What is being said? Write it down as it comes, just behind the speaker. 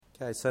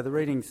Okay, so the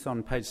reading's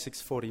on page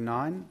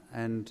 649,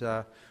 and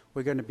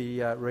we're going to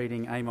be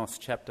reading Amos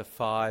chapter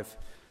 5,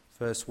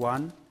 verse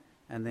 1,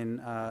 and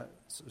then,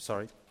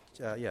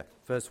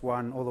 verse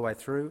 1 all the way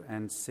through,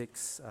 and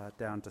 6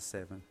 down to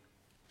 7.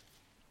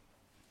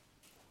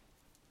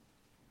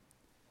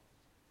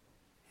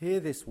 Hear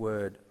this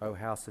word, O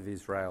house of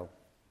Israel.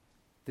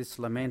 This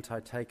lament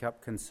I take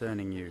up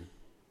concerning you.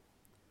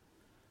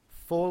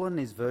 Fallen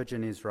is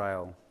virgin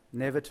Israel,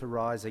 never to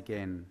rise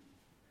again,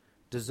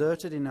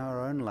 deserted in her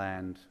own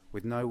land,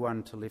 with no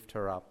one to lift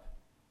her up.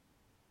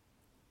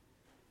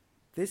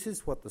 This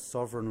is what the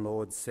sovereign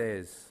Lord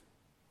says.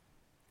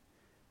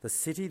 The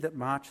city that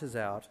marches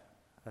out,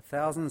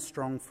 1,000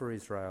 strong for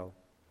Israel,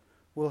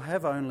 will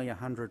have only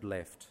 100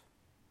 left.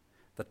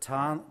 The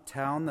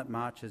town that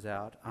marches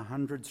out,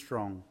 100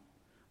 strong,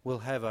 will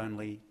have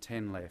only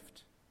 10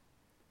 left.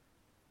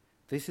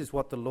 This is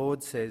what the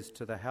Lord says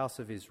to the house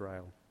of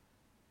Israel.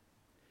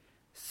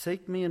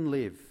 Seek me and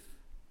live.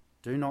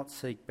 Do not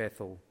seek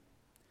Bethel.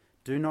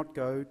 Do not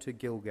go to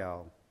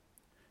Gilgal.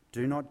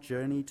 Do not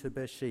journey to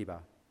Beersheba.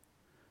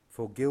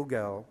 For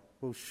Gilgal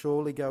will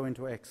surely go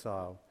into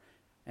exile,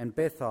 and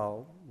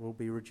Bethel will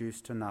be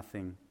reduced to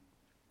nothing.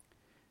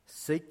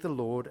 Seek the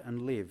Lord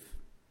and live,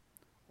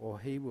 or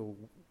he will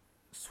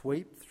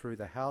sweep through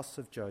the house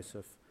of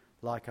Joseph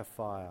like a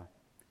fire.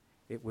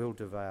 It will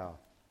devour.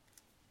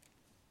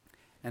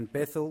 And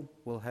Bethel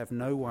will have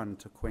no one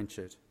to quench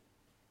it.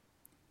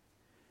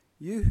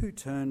 You who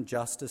turn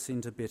justice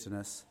into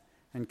bitterness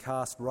and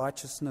cast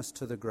righteousness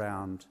to the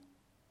ground,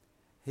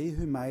 he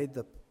who made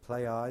the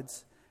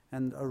Pleiades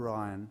and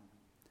Orion,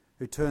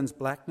 who turns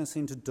blackness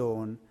into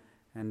dawn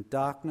and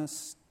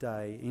darkness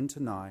day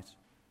into night,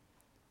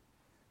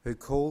 who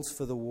calls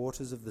for the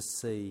waters of the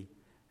sea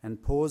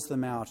and pours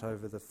them out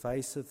over the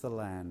face of the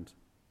land.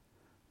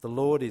 The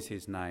Lord is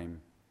his name.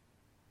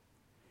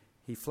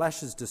 He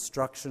flashes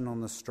destruction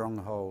on the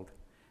stronghold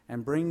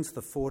and brings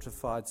the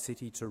fortified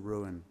city to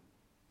ruin.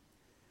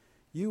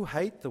 You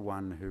hate the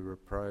one who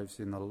reproves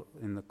in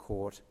the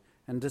court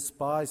and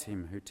despise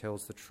him who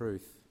tells the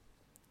truth.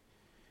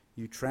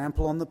 You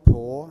trample on the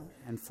poor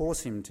and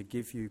force him to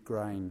give you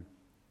grain.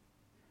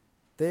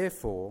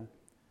 Therefore,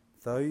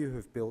 though you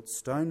have built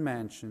stone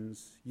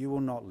mansions, you will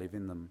not live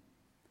in them.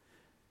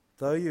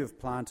 Though you have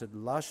planted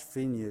lush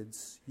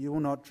vineyards, you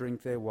will not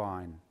drink their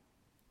wine.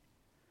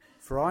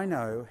 For I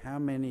know how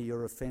many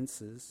your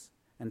offences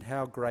and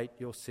how great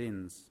your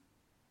sins.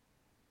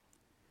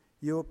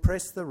 You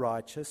oppress the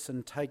righteous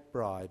and take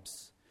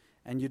bribes,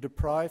 and you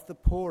deprive the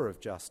poor of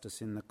justice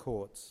in the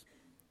courts.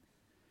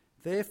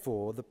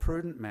 Therefore the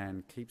prudent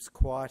man keeps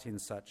quiet in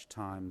such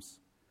times,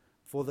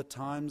 for the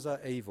times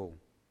are evil.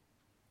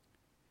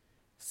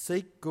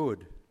 Seek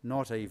good,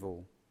 not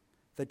evil,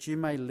 that you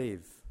may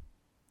live.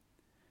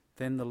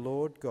 Then the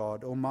Lord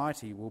God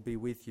Almighty will be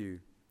with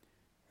you,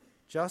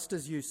 just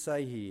as you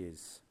say he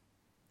is.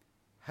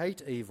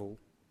 Hate evil,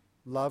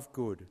 love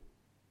good.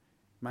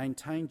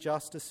 Maintain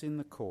justice in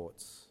the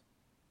courts.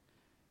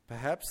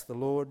 Perhaps the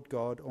Lord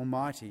God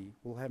Almighty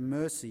will have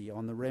mercy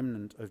on the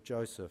remnant of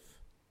Joseph.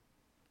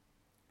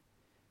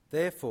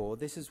 Therefore,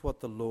 this is what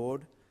the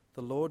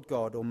Lord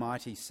God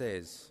Almighty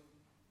says.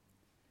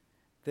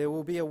 There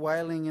will be a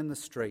wailing in the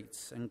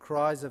streets and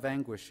cries of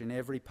anguish in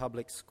every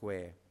public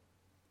square.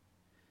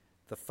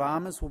 The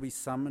farmers will be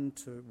summoned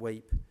to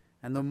weep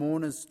and the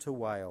mourners to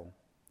wail.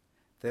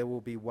 There will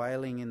be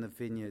wailing in the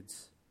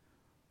vineyards,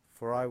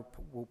 for I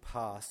will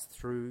pass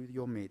through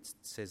your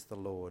midst, says the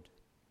Lord.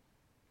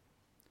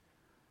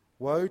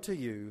 Woe to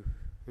you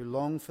who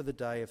long for the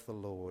day of the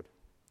Lord.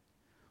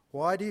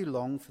 Why do you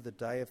long for the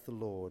day of the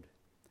Lord?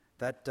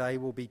 That day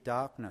will be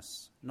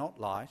darkness,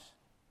 not light.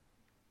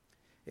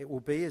 It will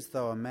be as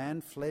though a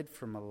man fled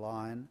from a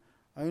lion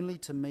only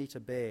to meet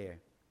a bear,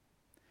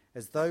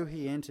 as though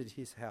he entered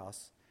his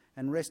house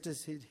and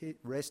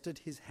rested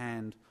his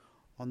hand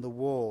on the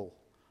wall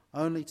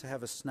only to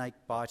have a snake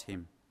bite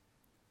him.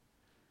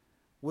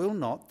 Will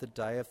not the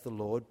day of the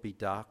Lord be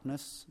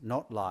darkness,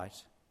 not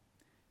light,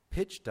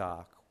 pitch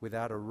dark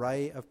without a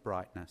ray of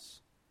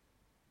brightness?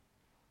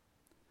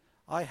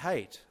 I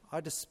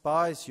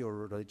despise your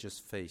religious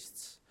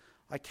feasts.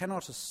 I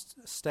cannot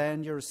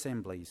stand your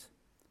assemblies.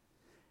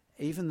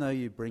 Even though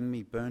you bring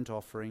me burnt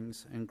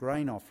offerings and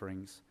grain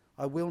offerings,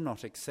 I will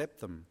not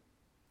accept them.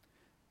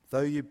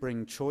 Though you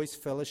bring choice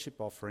fellowship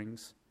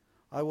offerings,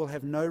 I will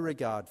have no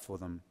regard for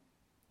them.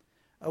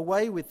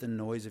 Away with the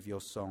noise of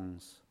your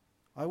songs.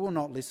 I will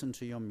not listen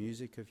to your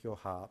music of your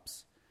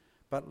harps,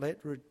 but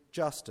let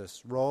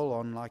justice roll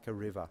on like a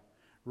river,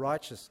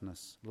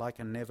 righteousness like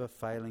a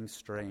never-failing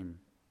stream.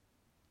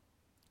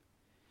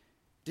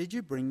 Did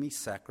you bring me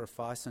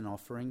sacrifice and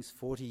offerings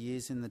 40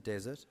 years in the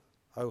desert,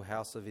 O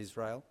house of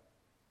Israel?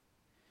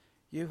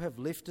 You have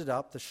lifted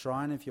up the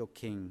shrine of your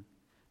king,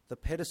 the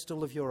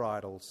pedestal of your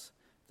idols,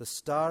 the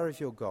star of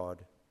your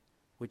God,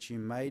 which you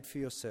made for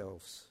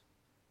yourselves.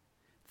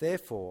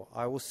 Therefore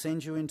I will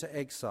send you into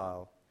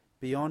exile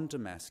beyond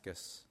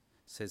Damascus,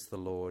 says the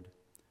Lord,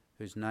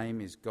 whose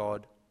name is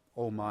God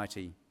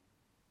Almighty.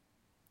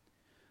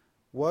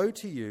 Woe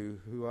to you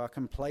who are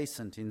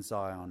complacent in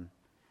Zion,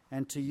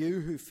 and to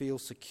you who feel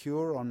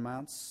secure on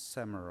Mount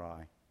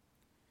Samurai.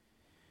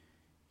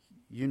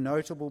 You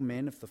notable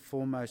men of the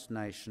foremost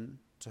nation,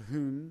 to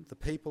whom the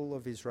people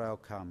of Israel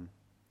come.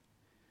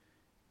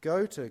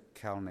 Go to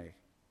Calneh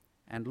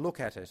and look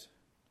at it.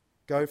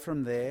 Go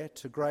from there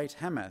to Great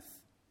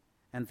Hamath,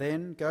 and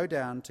then go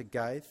down to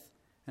Gath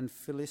and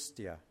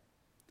Philistia.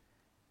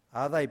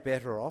 Are they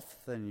better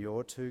off than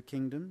your two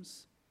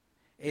kingdoms?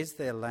 Is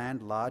their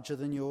land larger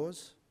than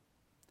yours?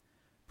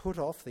 Put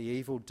off the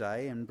evil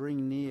day and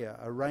bring near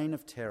a reign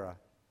of terror.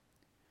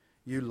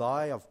 You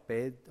lie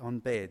on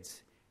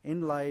beds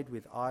inlaid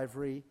with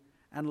ivory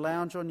and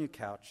lounge on your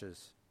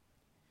couches.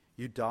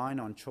 You dine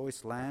on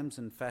choice lambs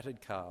and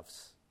fatted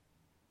calves.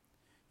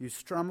 You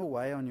strum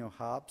away on your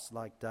harps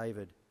like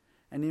David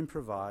and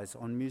improvise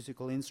on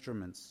musical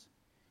instruments.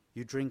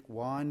 You drink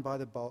wine by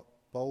the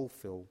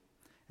bowlful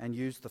and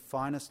use the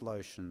finest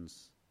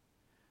lotions.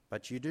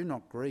 But you do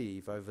not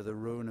grieve over the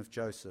ruin of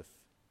Joseph.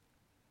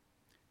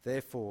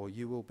 Therefore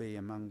you will be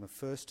among the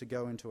first to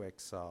go into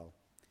exile.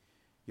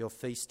 Your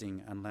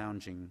feasting and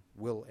lounging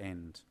will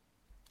end.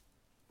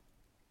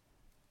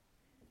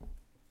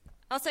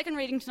 Our second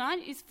reading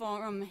tonight is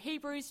from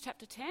Hebrews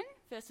chapter 10,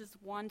 verses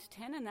 1 to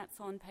 10, and that's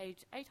on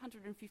page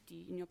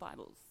 850 in your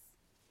Bibles.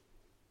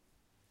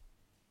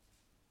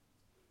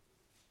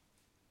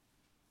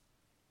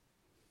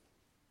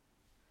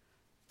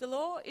 The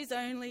law is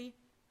only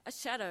a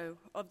shadow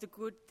of the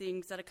good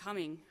things that are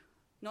coming,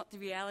 not the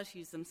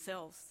realities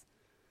themselves.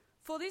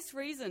 For this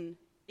reason,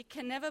 it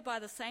can never, by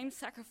the same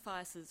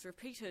sacrifices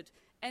repeated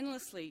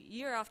endlessly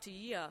year after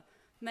year,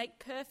 make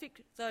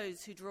perfect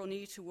those who draw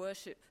near to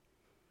worship.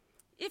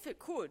 If it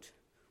could,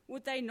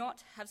 would they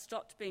not have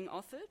stopped being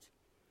offered?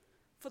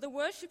 For the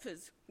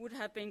worshippers would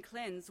have been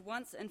cleansed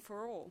once and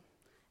for all,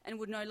 and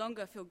would no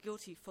longer feel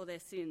guilty for their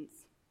sins.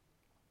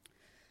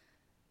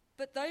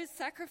 But those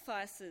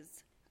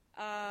sacrifices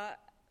are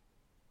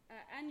an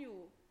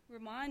annual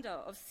reminder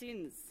of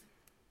sins,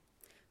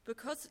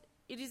 because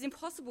it is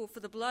impossible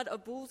for the blood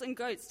of bulls and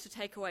goats to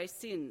take away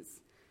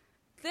sins.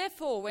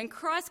 Therefore, when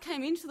Christ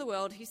came into the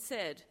world, he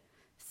said,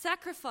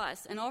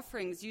 "Sacrifice and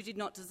offerings you did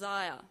not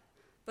desire,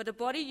 but a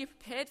body you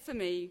prepared for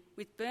me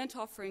with burnt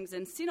offerings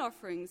and sin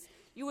offerings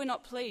you were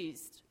not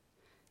pleased."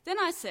 Then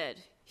I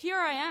said, "Here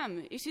I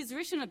am, it is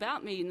written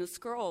about me in the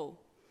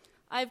scroll.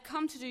 I have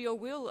come to do your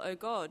will, O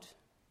God."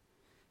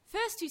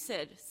 First he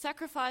said,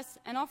 "Sacrifice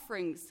and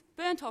offerings,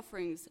 burnt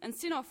offerings and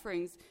sin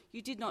offerings you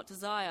did not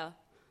desire,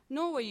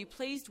 nor were you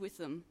pleased with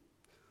them,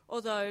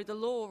 although the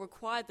law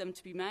required them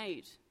to be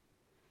made."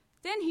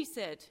 Then he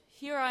said,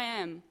 "Here I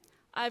am,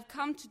 I have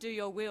come to do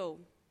your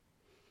will."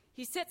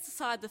 He sets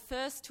aside the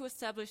first to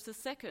establish the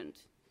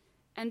second,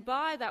 and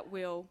by that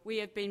will we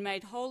have been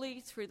made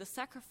holy through the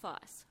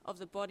sacrifice of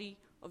the body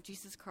of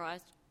Jesus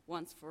Christ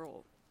once for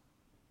all.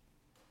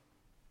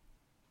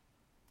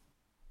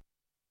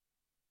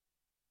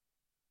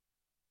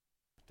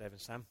 Dave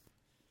and Sam.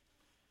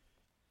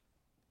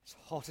 It's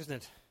hot, isn't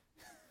it?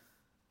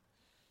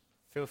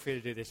 Feel free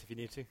to do this if you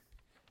need to.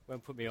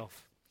 Won't put me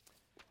off.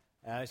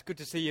 It's good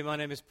to see you. My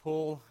name is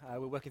Paul.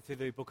 We're working through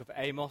the book of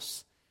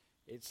Amos.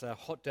 It's a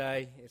hot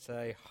day. It's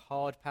a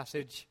hard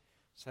passage.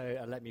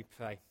 So let me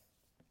pray.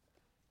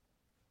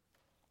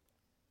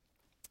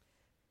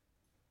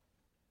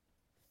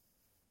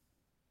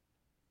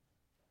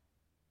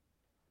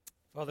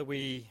 Father,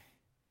 we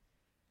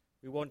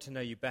want to know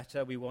you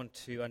better. We want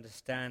to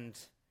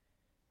understand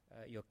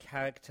your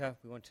character.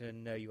 We want to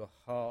know your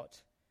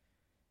heart.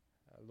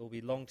 Lord,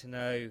 we long to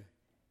know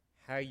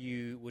how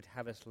you would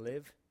have us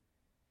live.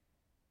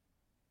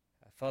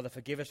 Father,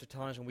 forgive us for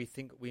times when we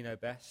think we know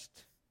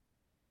best.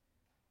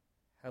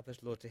 Help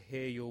us, Lord, to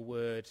hear your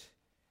word,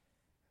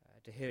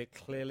 to hear it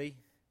clearly.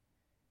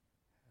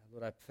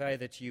 Lord, I pray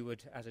that you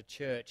would, as a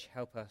church,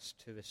 help us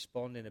to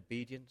respond in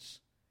obedience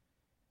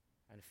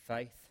and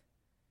faith.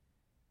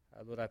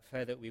 Lord, I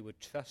pray that we would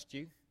trust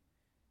you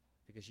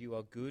because you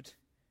are good.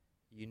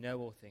 You know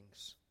all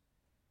things.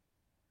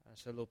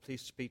 So, Lord,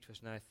 please speak to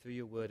us now through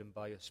your word and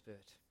by your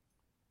Spirit.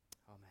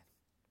 Amen.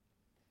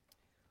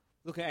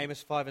 Look at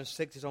Amos 5 and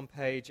 6. It's on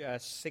page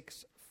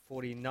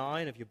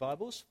 649 of your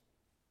Bibles.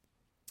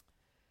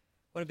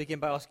 I want to begin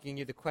by asking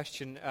you the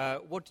question,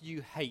 what do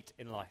you hate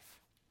in life?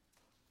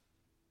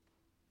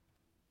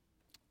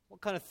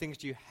 What kind of things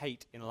do you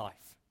hate in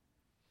life?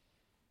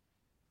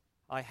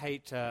 I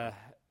hate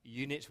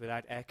units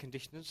without air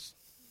conditioners.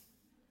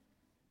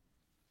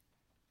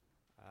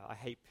 I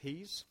hate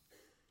peas.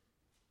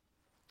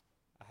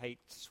 I hate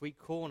sweet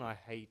corn. I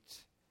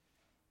hate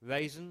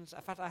raisins.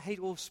 In fact, I hate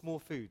all small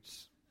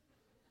foods.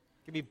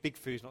 Give me big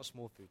foods, not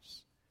small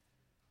foods.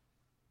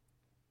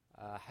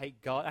 I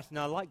hate garlic. Actually,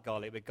 no, I like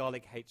garlic, but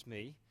garlic hates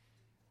me.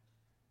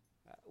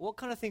 What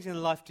kind of things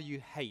in life do you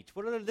hate?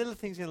 What are the little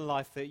things in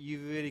life that you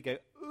really go,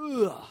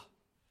 ugh?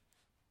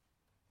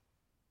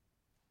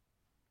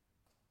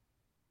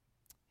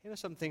 Here are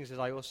some things that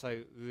I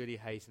also really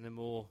hate in a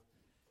more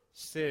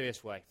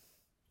serious way.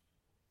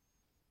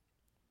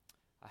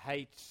 I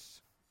hate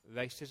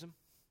racism.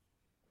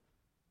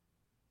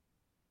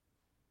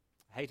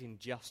 I hate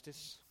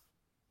injustice.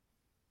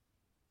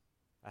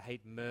 I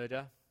hate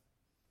murder.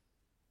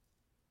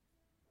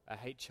 I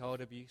hate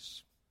child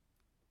abuse.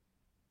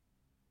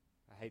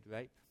 I hate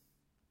rape.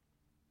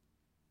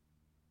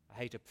 I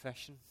hate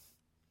oppression.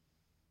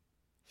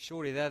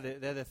 Surely they're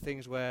the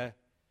things where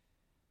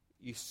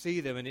you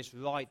see them and it's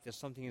right. There's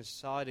something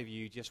inside of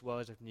you just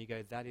wells up and you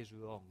go, that is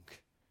wrong.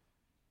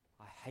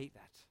 I hate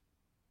that.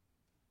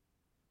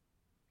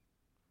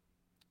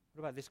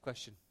 What about this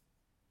question?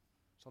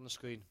 It's on the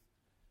screen.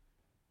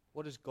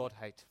 What does God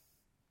hate?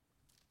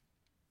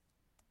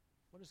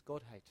 What does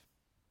God hate?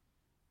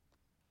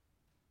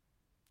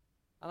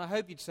 And I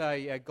hope you'd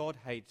say God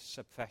hates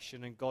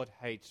oppression, and God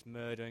hates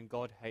murder, and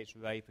God hates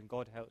rape, and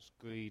God hates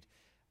greed,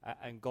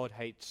 and God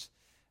hates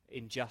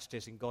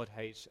injustice, and God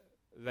hates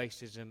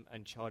racism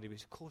and child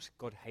abuse. Of course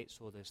God hates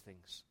all those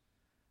things.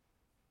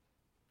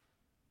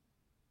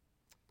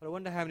 But I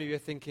wonder how many of you are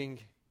thinking,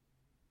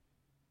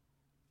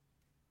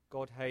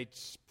 God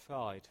hates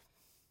pride.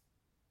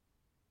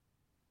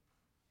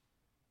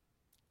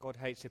 God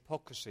hates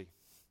hypocrisy.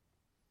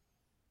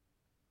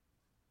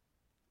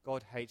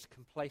 God hates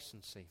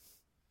complacency.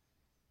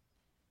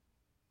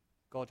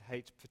 God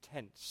hates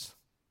pretense.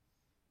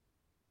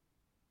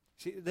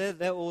 See,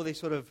 they're all these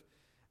sort of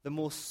the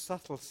more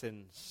subtle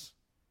sins,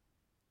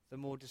 the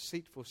more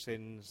deceitful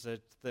sins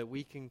that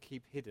we can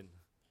keep hidden.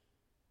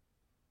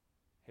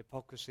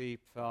 Hypocrisy,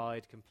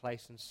 pride,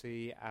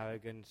 complacency,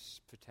 arrogance,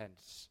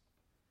 pretense.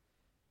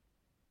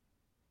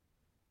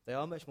 They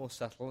are much more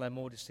subtle, they're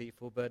more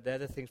deceitful, but they're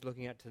the things we're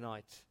looking at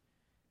tonight.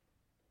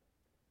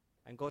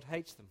 And God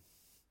hates them.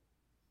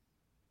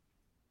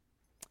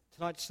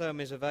 Tonight's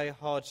sermon is a very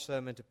hard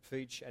sermon to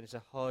preach, and it's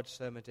a hard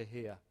sermon to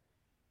hear.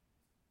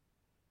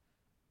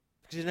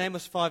 Because in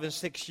Amos 5 and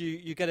 6,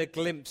 you get a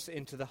glimpse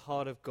into the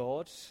heart of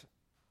God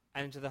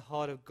and into the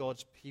heart of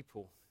God's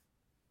people.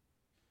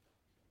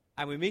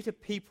 And we meet a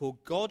people,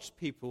 God's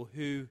people,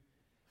 who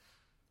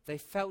they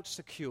felt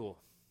secure.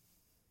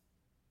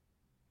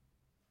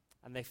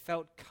 And they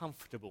felt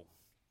comfortable.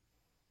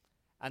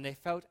 And they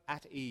felt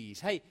at ease.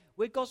 Hey,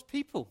 we're God's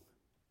people.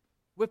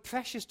 We're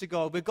precious to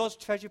God. We're God's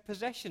treasured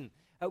possession.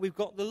 We've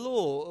got the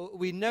law.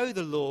 We know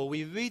the law.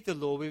 We read the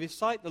law. We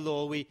recite the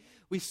law. We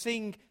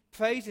sing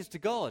praises to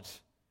God.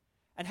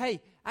 And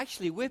hey,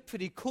 actually, we're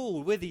pretty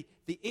cool. We're the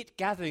IT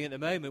gathering at the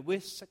moment.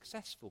 We're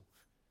successful.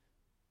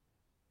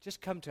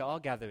 Just come to our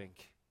gathering.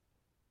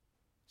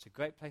 It's a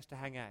great place to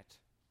hang out.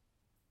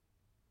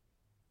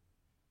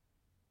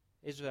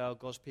 Israel,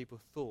 God's people,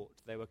 thought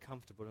they were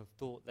comfortable and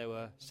thought they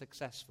were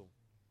successful.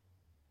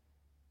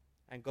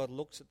 And God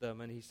looks at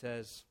them and he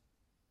says,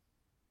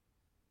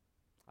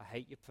 I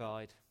hate your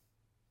pride.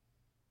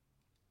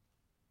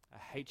 I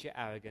hate your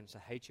arrogance. I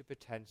hate your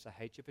pretense. I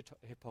hate your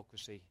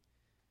hypocrisy.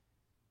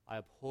 I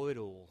abhor it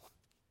all.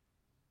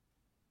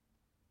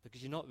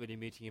 Because you're not really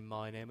meeting in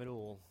my name at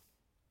all.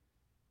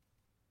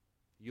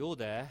 You're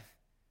there,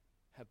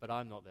 but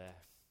I'm not there.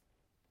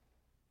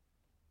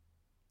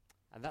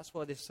 And that's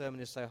why this sermon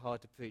is so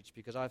hard to preach,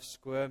 because I've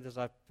squirmed as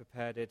I've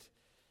prepared it,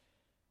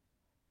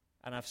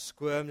 and I've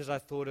squirmed as I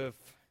thought of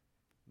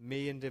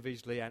me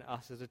individually and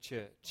us as a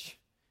church,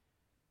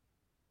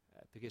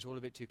 because it's all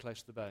a bit too close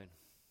to the bone.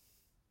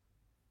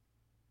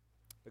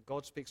 But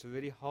God speaks a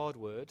really hard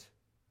word,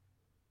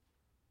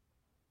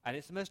 and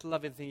it's the most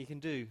loving thing you can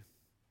do,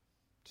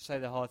 to say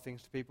the hard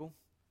things to people.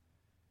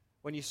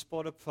 When you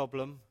spot a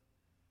problem,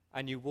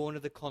 and you warn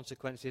of the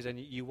consequences, and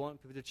you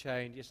want people to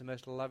change, it's the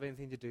most loving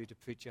thing to do, to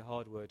preach a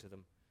hard word to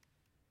them.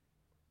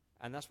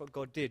 And that's what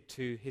God did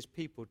to his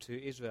people,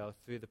 to Israel,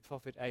 through the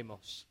prophet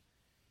Amos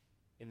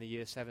in the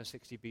year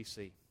 760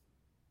 BC.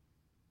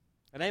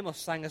 And Amos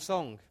sang a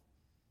song.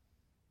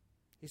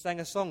 He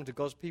sang a song to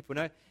God's people.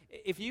 Now,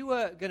 if you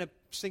were going to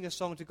sing a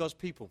song to God's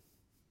people,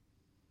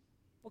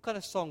 what kind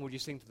of song would you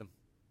sing to them?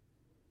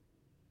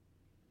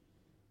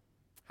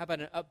 How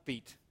about an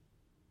upbeat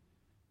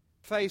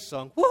praise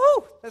song?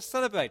 Woohoo! Let's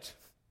celebrate.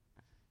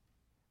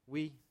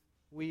 We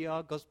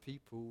are God's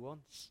people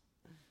once.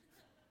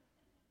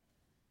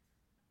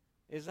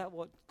 Is that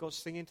what God's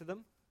singing to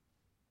them?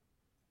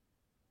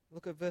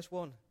 Look at verse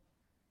 1.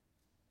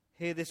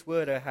 Hear this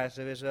word, O house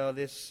of Israel,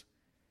 this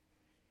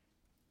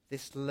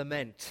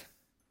lament.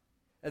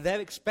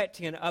 They're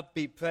expecting an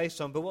upbeat praise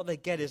song, but what they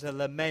get is a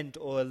lament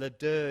or a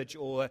dirge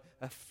or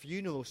a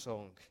funeral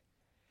song.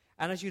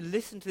 And as you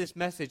listen to this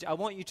message, I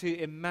want you to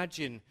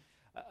imagine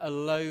a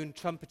lone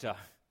trumpeter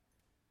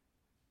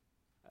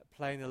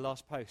playing the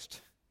last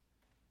post.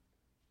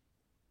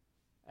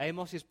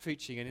 Amos is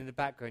preaching, and in the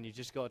background you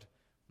just got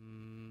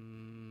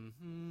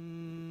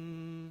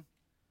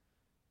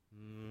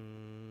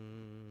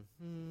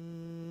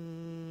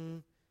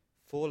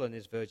fallen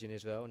is virgin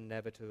Israel,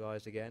 never to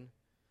rise again.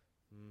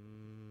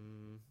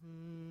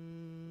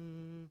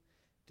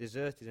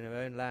 Deserted in her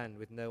own land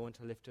with no one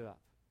to lift her up.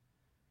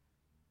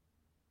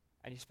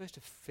 And you're supposed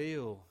to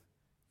feel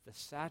the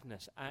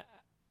sadness.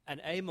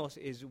 And Amos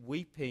is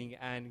weeping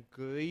and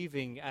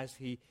grieving as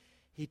he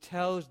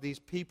tells these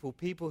people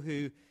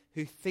who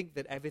think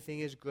that everything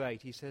is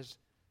great. He says,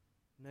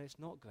 no, it's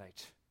not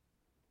great.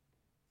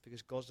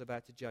 because God's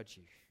about to judge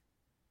you.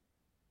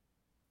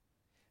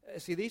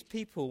 See, these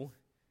people,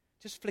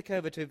 just flick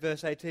over to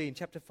verse 18,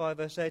 chapter 5,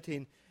 verse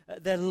 18.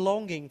 They're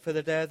longing for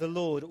the day of the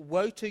Lord.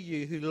 Woe to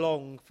you who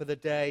long for the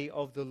day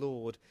of the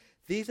Lord.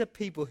 These are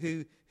people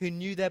who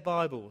knew their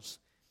Bibles.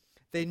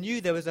 They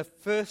knew there was a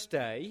first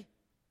day,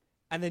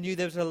 and they knew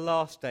there was a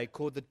last day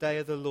called the day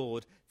of the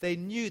Lord. They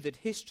knew that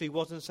history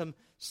wasn't some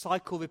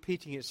cycle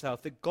repeating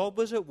itself, that God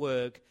was at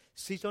work,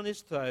 seated on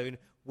his throne,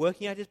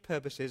 working out his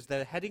purposes.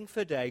 They're heading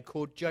for a day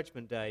called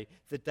Judgment Day,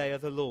 the day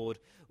of the Lord,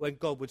 when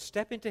God would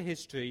step into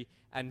history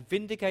and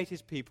vindicate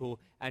his people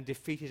and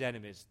defeat his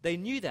enemies. They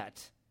knew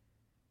that.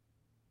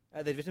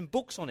 They'd written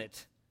books on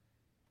it.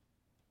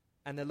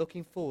 And they're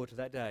looking forward to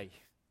that day.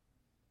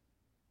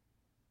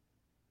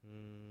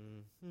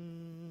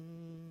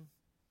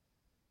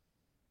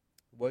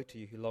 Woe to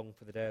you who long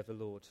for the day of the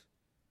Lord.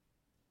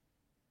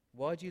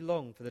 Why do you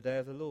long for the day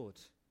of the Lord?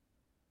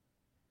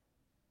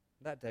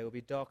 That day will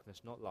be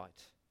darkness, not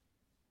light.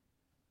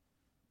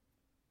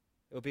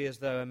 It will be as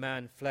though a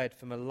man fled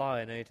from a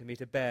lion only to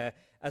meet a bear,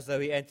 as though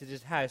he entered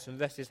his house and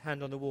rested his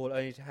hand on the wall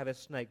only to have a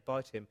snake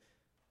bite him.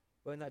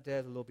 Won't that day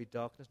of the Lord be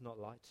darkness, not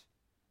light?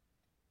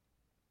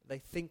 They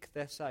think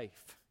they're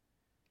safe.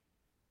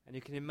 And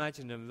you can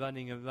imagine them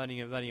running and running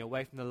and running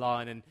away from the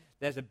lion, and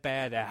there's a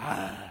bear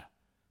there.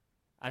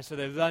 And so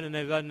they run and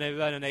they run and they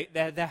run, and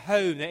they're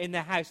home, they're in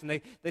their house,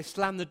 and they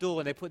slam the door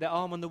and they put their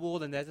arm on the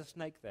wall, and there's a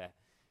snake there.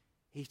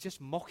 He's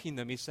just mocking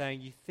them. He's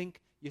saying, you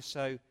think you're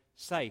so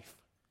safe.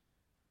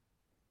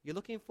 You're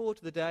looking forward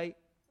to the day,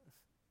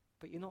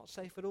 but you're not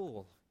safe at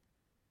all.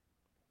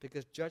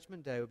 Because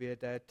Judgment Day will be a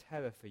day of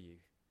terror for you.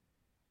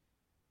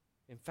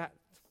 In fact,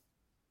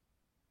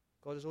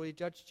 God has already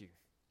judged you.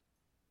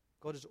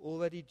 God has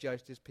already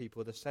judged his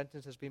people. The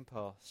sentence has been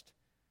passed.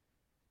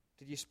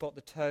 Did you spot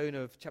the tone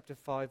of chapter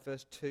 5,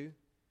 verse 2?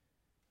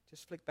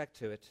 Just flick back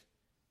to it.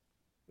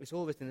 It's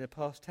all written in the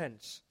past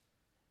tense.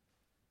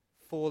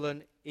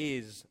 Fallen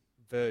is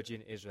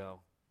virgin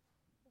Israel.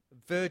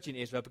 Virgin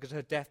Israel, because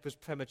her death was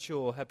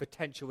premature, her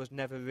potential was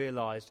never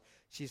realized.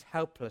 She's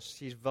helpless,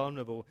 she's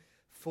vulnerable.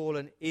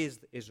 Fallen is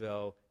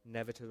Israel,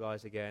 never to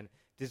rise again,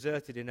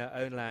 deserted in her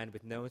own land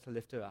with no one to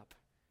lift her up.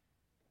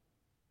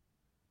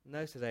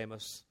 No, says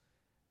Amos,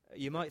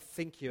 you might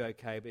think you're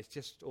okay, but it's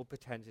just all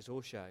pretense, it's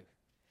all show.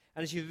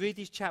 And as you read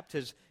these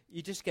chapters,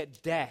 you just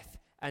get death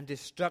and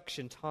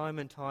destruction time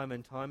and time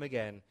and time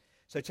again.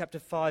 So chapter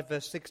 5,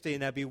 verse 16,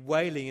 there'll be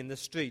wailing in the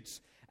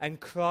streets and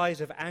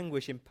cries of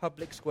anguish in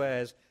public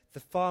squares.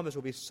 The farmers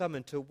will be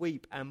summoned to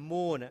weep and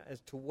mourn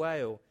as to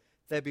wail.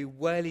 There'll be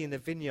wailing in the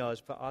vineyards,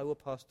 for I will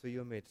pass through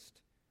your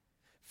midst.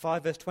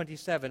 5 verse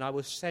 27, I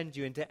will send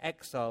you into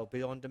exile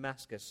beyond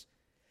Damascus.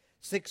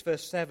 6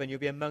 verse 7, you'll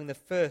be among the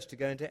first to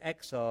go into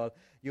exile.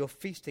 Your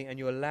feasting and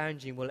your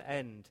lounging will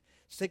end.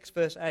 6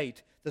 verse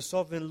 8, the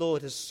sovereign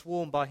Lord has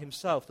sworn by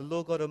himself. The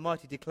Lord God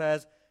Almighty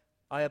declares,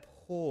 I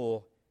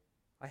abhor,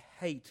 I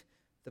hate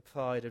the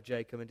pride of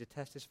Jacob and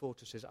detest his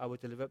fortresses. I will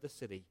deliver up the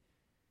city.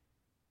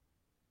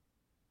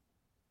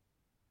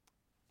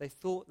 They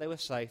thought they were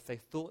safe. They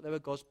thought they were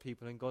God's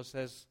people. And God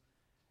says,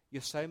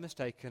 you're so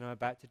mistaken. I'm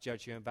about to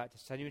judge you. I'm about to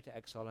send you into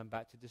exile. I'm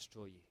about to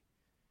destroy you.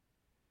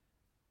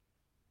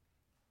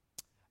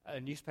 A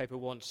newspaper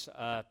once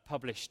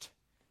published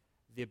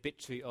the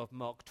obituary of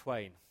Mark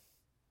Twain.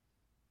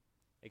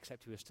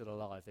 Except he was still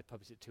alive. They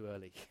published it too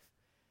early.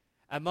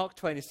 And Mark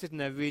Twain is sitting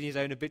there reading his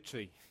own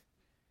obituary.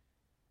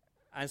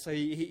 And so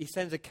he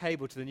sends a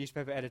cable to the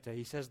newspaper editor.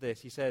 He says this.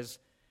 He says,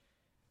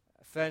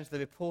 friends, the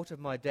report of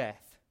my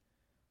death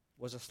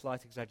was a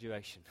slight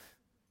exaggeration.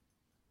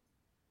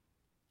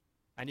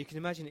 And you can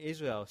imagine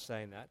Israel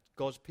saying that.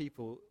 God's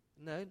people,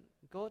 no,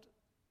 God,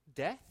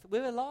 death?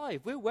 We're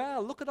alive. We're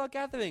well. Look at our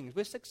gatherings.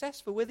 We're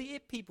successful. We're the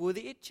it people. We're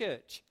the it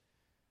church.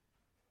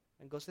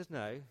 And God says,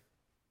 no,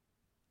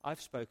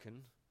 I've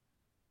spoken.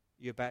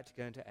 You're about to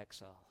go into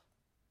exile.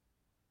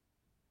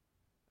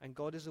 And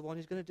God is the one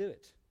who's going to do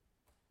it.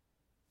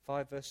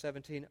 5 verse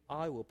 17,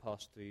 I will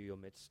pass through your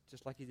midst,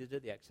 just like he did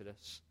at the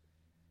Exodus.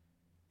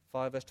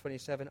 5 verse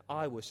 27,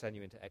 I will send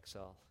you into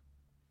exile.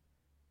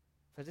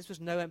 Friends, this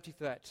was no empty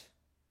threat.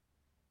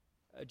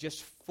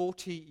 Just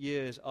 40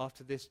 years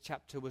after this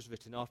chapter was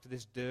written, after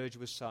this dirge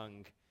was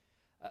sung,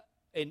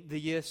 in the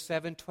year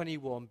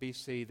 721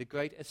 BC, the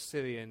great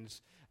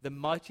Assyrians, the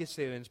mighty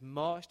Assyrians,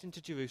 marched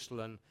into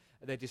Jerusalem.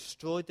 They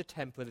destroyed the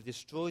temple, they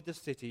destroyed the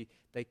city,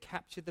 they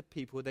captured the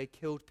people, they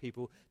killed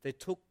people, they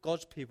took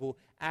God's people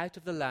out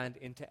of the land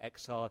into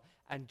exile,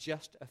 and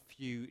just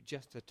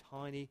a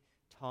tiny,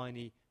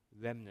 tiny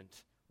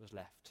remnant was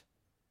left.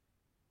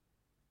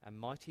 And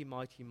mighty,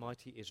 mighty,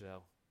 mighty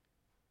Israel,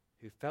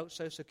 who felt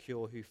so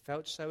secure, who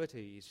felt so at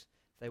ease,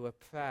 they were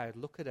proud.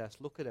 Look at us,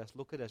 look at us,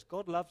 look at us.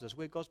 God loves us,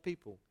 we're God's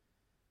people.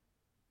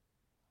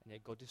 And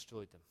yet God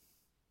destroyed them.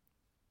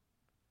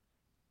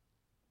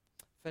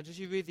 Friends, as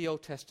you read the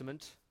Old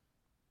Testament,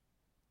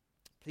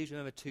 please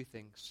remember two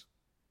things.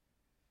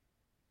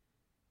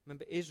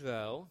 Remember,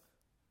 Israel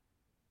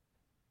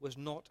was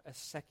not a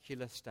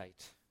secular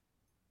state.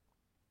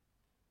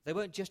 They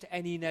weren't just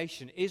any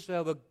nation.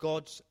 Israel were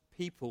God's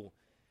people.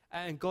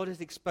 And God is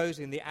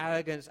exposing the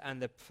arrogance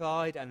and the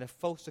pride and the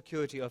false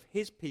security of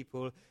his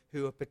people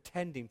who are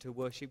pretending to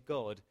worship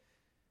God.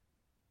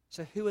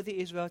 So who are the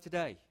Israel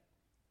today?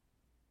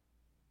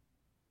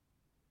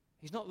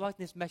 He's not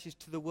writing this message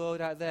to the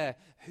world out there.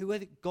 Who are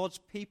God's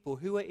people?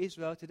 Who are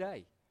Israel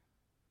today?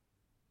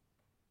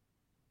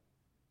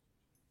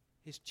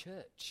 His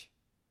church.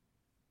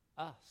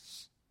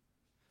 Us.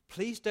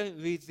 Please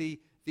don't read the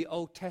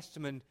Old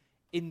Testament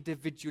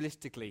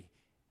individualistically,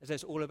 as though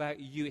it's all about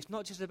you. It's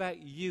not just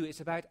about you,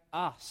 it's about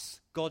us,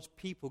 God's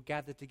people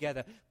gathered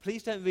together.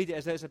 Please don't read it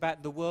as though it's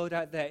about the world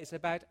out there. It's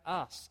about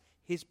us,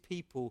 his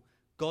people,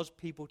 God's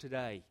people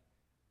today.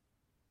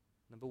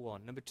 Number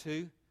one. Number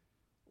two,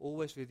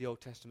 always read the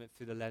Old Testament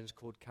through the lens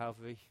called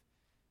Calvary.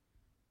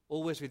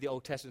 Always read the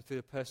Old Testament through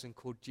the person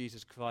called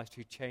Jesus Christ,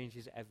 who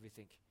changes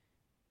everything.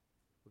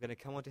 We're going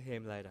to come on to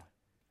him later.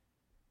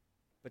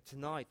 But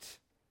tonight,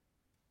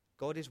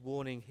 God is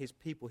warning his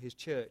people, his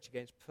church,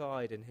 against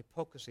pride and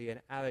hypocrisy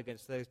and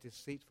arrogance, those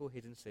deceitful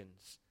hidden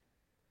sins.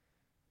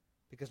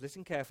 Because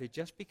listen carefully,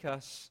 just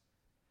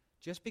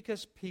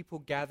because people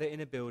gather in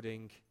a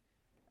building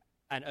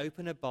and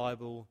open a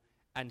Bible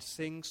and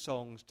sing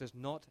songs does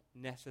not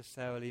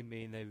necessarily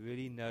mean they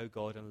really know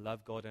God and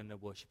love God and are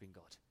worshipping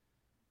God.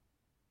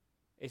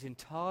 It's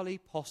entirely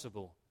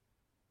possible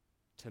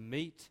to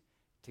meet,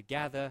 to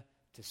gather,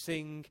 to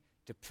sing,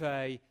 to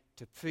pray,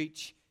 to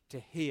preach, to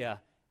hear,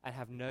 and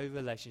have no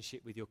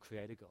relationship with your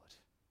Creator God.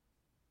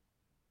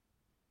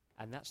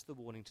 And that's the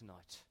warning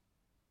tonight.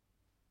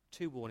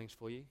 Two warnings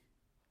for you.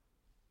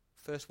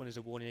 First one is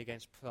a warning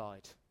against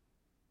pride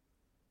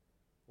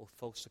or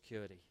false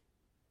security.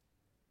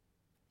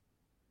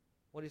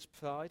 What is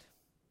pride?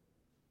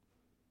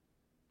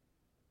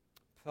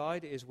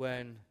 Pride is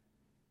when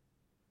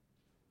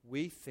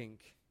we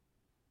think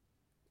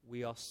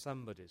we are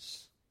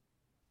somebody's.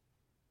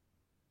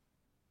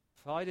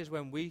 Pride is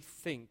when we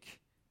think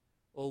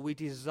or we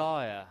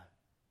desire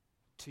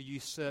to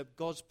usurp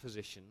God's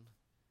position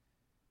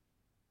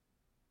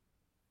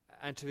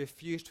and to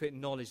refuse to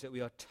acknowledge that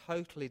we are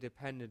totally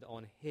dependent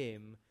on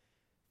him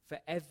for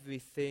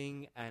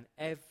everything and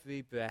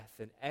every breath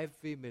and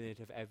every minute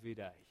of every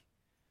day.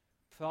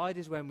 Pride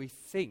is when we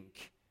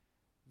think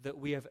that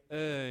we have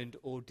earned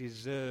or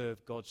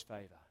deserved God's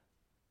favor.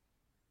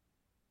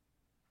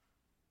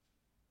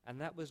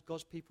 And that was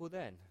God's people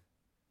then.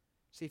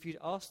 See, if you'd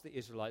asked the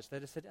Israelites,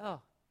 they'd have said,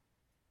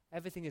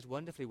 everything is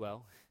wonderfully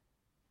well.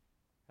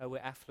 We're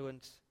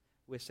affluent,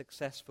 we're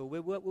successful,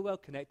 we're well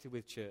connected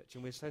with church,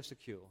 and we're so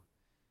secure.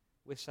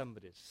 We're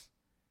somebody's.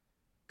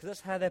 Because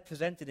that's how they're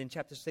presented in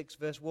chapter 6,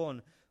 verse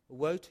 1.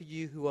 Woe to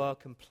you who are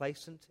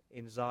complacent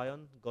in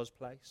Zion, God's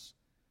place.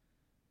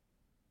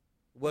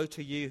 Woe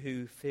to you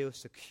who feel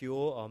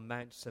secure on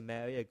Mount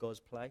Samaria, God's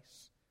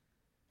place.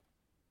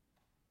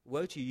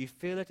 Woe to you, you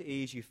feel at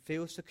ease, you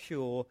feel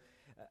secure,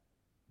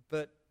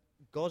 but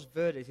God's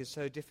verdict is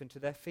so different to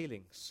their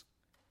feelings.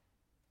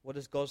 What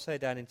does God say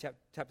down in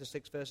chapter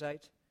 6, verse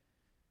 8?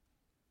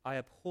 I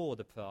abhor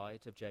the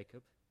pride of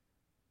Jacob.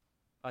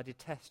 I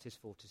detest his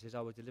fortresses. I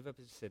will deliver up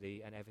his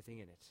city and everything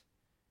in it.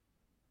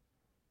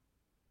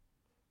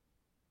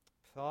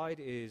 Pride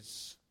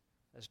is,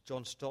 as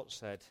John Stott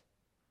said,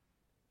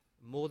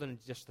 more than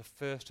just the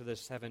first of the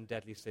 7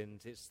 deadly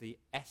sins. It's the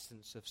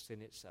essence of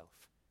sin itself,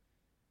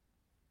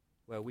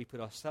 where we put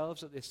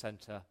ourselves at the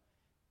center,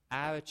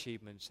 our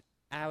achievements,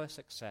 our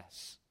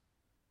success,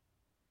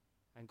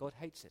 and God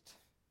hates it.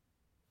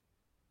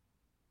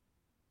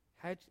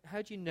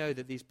 How do you know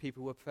that these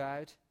people were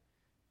proud?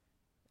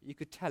 You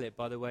could tell it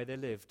by the way they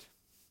lived.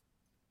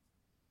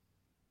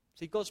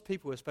 See, God's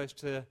people were supposed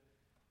to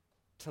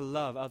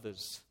love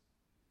others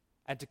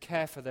and to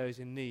care for those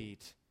in need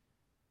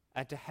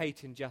and to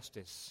hate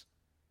injustice.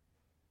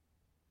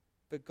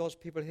 But God's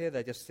people here,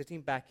 they're just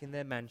sitting back in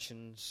their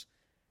mansions.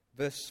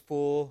 Verse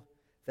 4,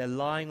 they're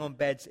lying on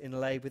beds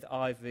inlaid with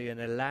ivory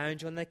and they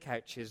lounge on their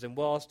couches. And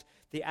whilst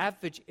the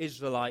average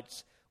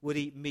Israelites would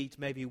eat meat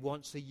maybe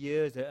once a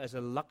year as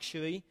a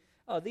luxury,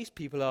 these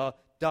people are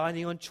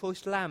dining on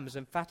choice lambs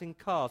and fattened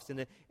calves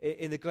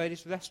in the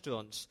greatest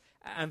restaurants.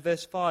 And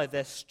verse 5,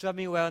 they're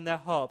strumming away on their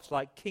harps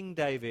like King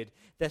David.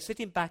 They're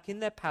sitting back in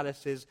their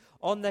palaces,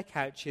 on their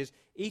couches,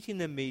 eating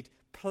the meat,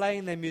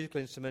 playing their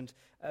musical instrument.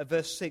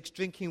 Verse 6,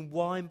 drinking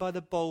wine by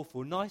the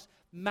bowlful. Nice,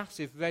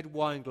 massive red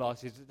wine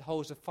glasses that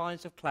holds the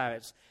finest of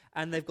clarets.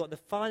 And they've got the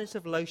finest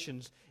of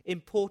lotions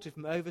imported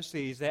from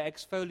overseas, their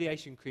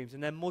exfoliation creams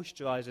and their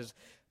moisturizers.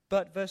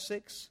 But, verse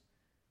 6,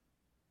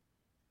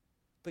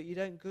 but you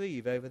don't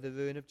grieve over the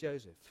ruin of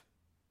Joseph.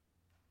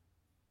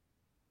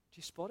 Do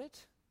you spot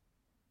it?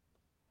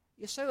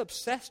 You're so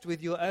obsessed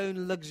with your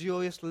own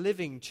luxurious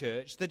living,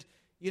 church, that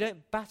you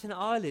don't bat an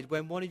eyelid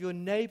when one of your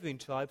neighboring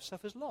tribes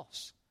suffers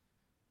loss.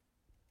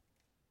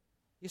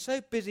 You're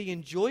so busy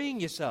enjoying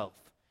yourself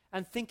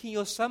and thinking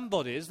you're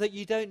somebody's that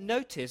you don't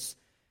notice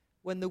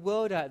when the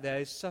world out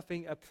there is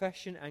suffering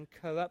oppression and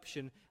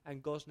corruption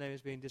and God's name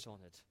is being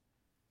dishonored.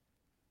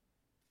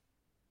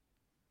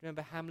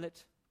 Remember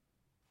Hamlet?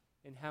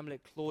 In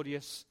Hamlet,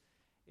 Claudius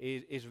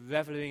is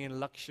reveling in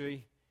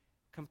luxury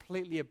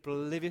completely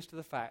oblivious to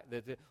the fact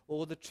that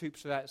all the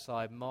troops are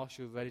outside,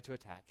 marshaled, ready to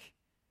attack.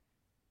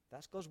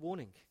 That's God's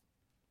warning.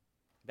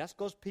 That's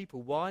God's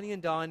people whining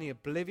and dining,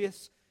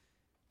 oblivious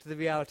to the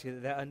reality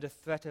that they're under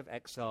threat of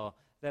exile.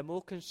 They're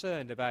more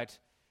concerned about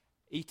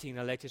eating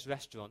the latest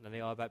restaurant than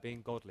they are about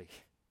being godly.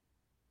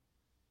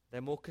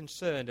 They're more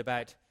concerned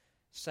about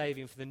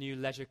saving for the new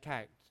leather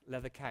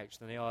couch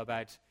than they are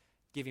about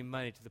giving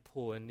money to the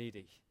poor and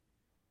needy.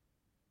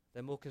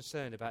 They're more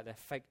concerned about their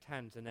fake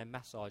tans and their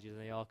massages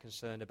than they are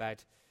concerned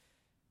about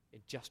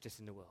injustice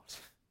in the world.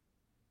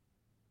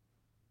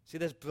 See,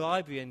 there's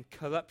bribery and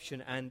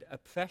corruption and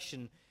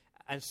oppression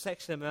and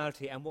sexual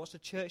immorality. And what's the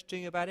church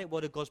doing about it?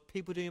 What are God's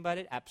people doing about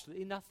it?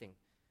 Absolutely nothing.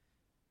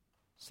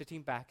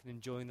 Sitting back and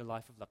enjoying the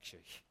life of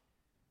luxury.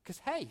 Because,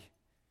 hey,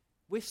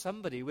 we're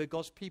somebody, we're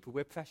God's people,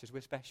 we're precious,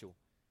 we're special.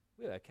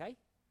 We're okay.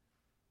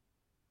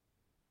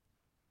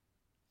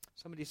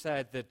 Somebody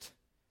said that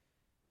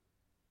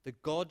the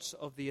gods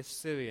of the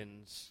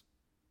Assyrians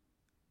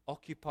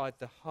occupied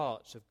the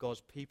hearts of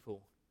God's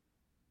people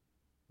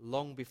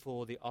long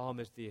before the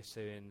armies of the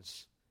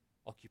Assyrians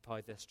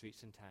occupied their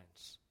streets and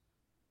towns.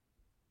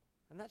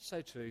 And that's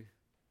so true.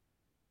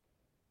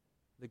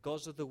 The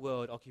gods of the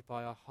world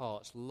occupy our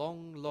hearts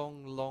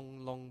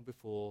long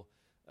before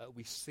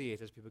we see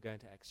it as people go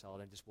into exile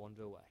and just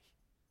wander away.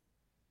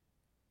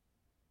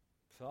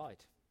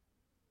 Pride.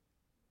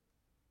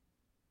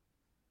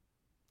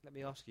 Let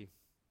me ask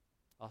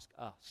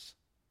us,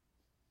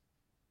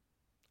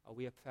 are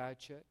we a proud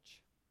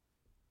church?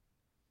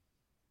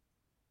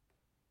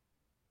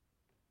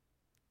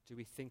 Do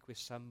we think we're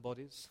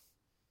somebodies?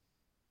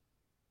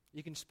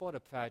 You can spot a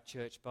proud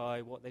church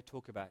by what they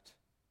talk about,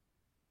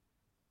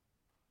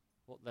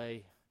 what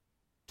they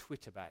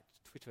Twitter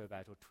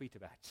about or tweet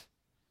about,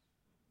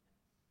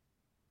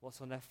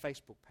 what's on their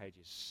Facebook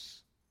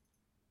pages.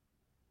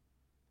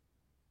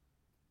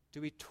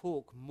 Do we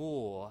talk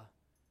more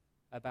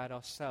about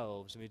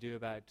ourselves than we do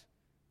about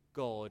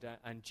God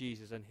and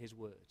Jesus and His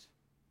Word?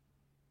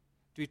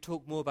 Do we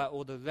talk more about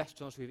all the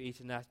restaurants we've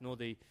eaten at and all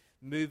the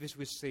movies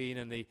we've seen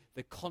and the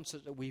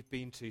concerts that we've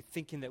been to,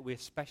 thinking that we're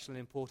special and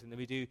important, than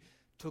we do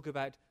talk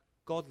about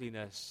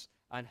godliness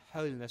and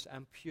holiness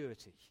and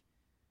purity?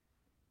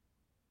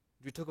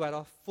 Do we talk about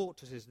our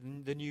fortresses,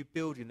 the new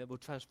building that will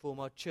transform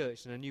our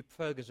church and the new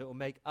programs that will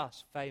make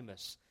us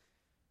famous?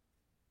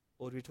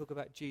 Or do we talk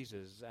about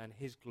Jesus and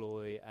His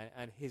glory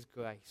and His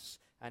grace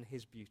and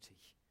His beauty?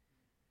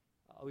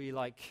 Are we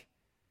like,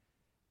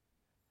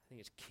 I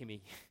think it's Kimmy,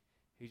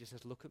 who just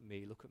says, look at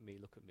me, look at me,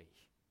 look at me.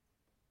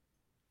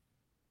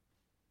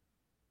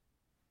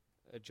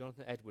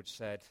 Jonathan Edwards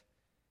said,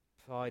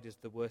 pride is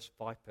the worst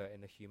viper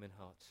in the human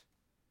heart,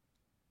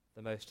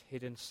 the most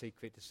hidden,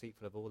 secret,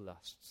 deceitful of all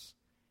lusts.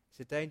 It's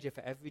a danger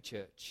for every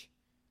church.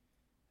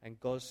 And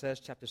God says,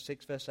 chapter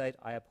 6, verse 8,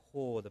 I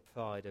abhor the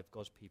pride of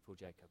God's people,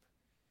 Jacob.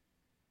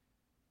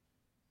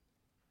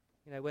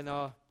 You know,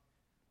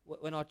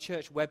 when our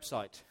church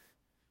website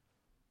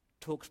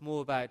talks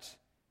more about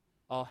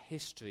our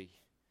history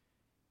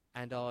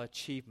and our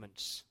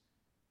achievements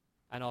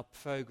and our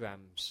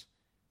programs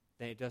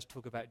than it does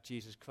talk about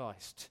Jesus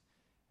Christ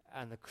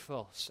and the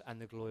cross and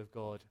the glory of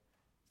God,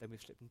 then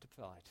we've slipped into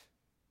pride.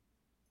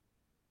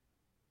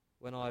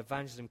 When our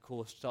evangelism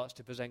course starts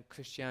to present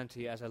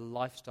Christianity as a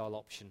lifestyle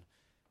option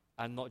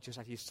and not just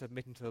actually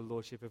submitting to the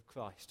lordship of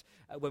Christ.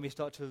 When we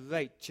start to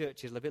rate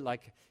churches a bit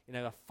like,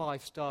 a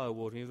 5-star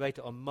award, and we rate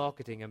it on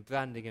marketing and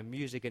branding and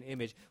music and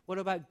image. What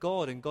about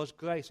God and God's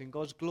grace and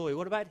God's glory?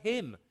 What about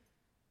Him?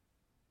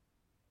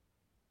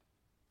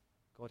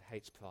 God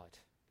hates pride.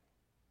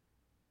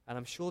 And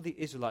I'm sure the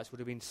Israelites would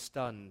have been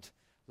stunned,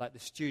 like the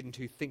student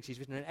who thinks he's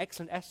written an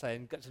excellent essay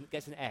and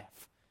gets an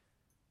F.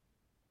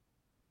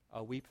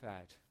 Are we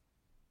proud?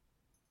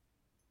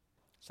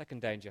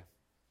 Second danger.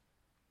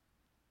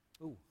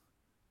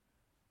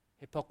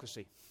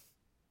 Hypocrisy.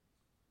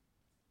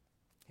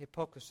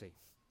 Hypocrisy.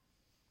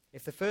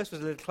 If the first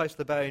was a little close to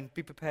the bone,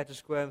 be prepared to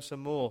squirm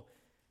some more.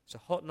 It's a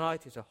hot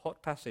night, it's a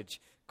hot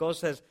passage. God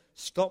says,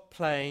 stop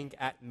playing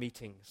at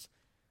meetings.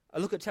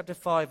 Look at chapter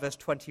 5, verse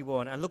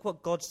 21, and look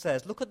what God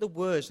says. Look at the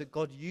words that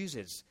God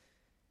uses.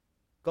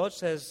 God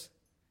says,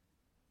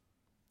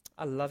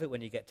 I love it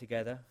when you get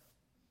together.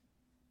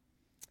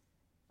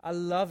 I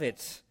love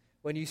it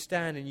when you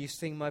stand and you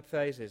sing my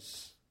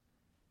praises.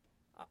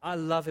 I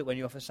love it when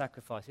you offer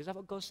sacrifices. Is that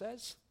what God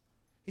says?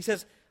 He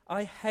says,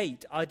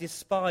 I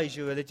despise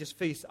your religious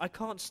feasts. I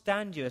can't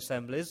stand your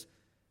assemblies.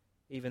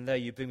 Even though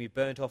you bring me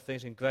burnt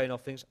offerings and grain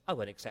offerings, I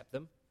won't accept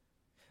them.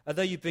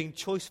 Although you bring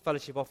choice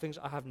fellowship offerings,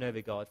 I have no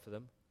regard for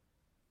them.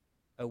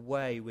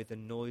 Away with the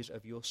noise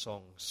of your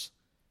songs.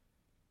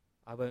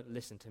 I won't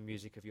listen to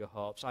music of your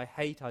harps. I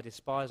hate, I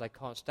despise, I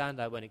can't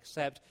stand, I won't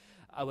accept,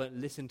 I won't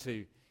listen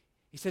to.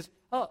 He says,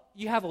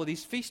 you have all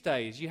these feast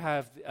days. You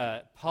have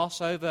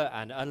Passover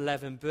and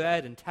unleavened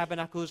bread and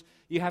tabernacles.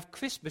 You have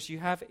Christmas. You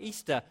have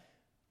Easter.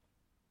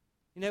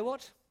 You know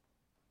what?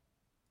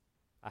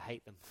 I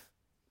hate them.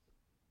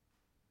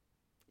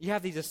 You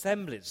have these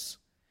assemblies,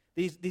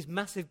 these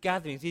massive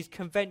gatherings, these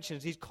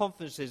conventions, these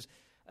conferences,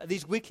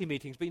 these weekly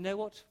meetings. But you know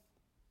what?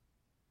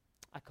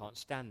 I can't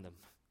stand them.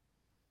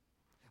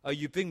 Oh,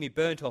 you bring me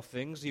burnt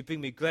offerings, you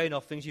bring me grain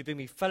offerings, you bring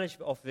me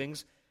fellowship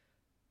offerings,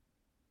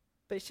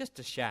 but it's just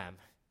a sham.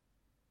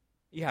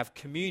 You have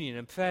communion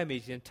and prayer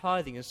meeting and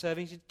tithing and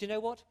serving. Do you know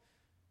what?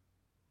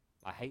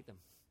 I hate them.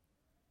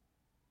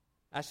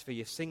 As for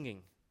your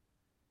singing,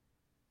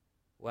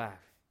 wow,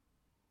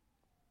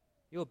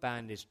 your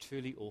band is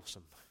truly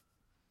awesome.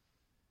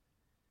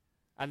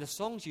 And the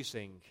songs you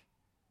sing,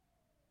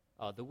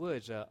 the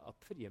words are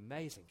pretty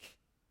amazing.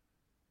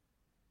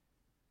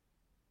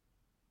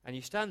 And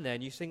you stand there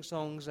and you sing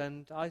songs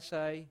and I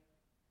say,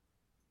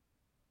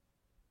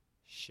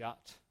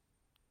 shut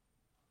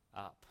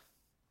up.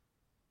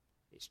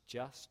 It's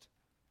just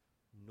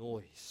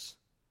noise.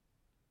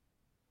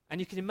 And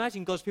you can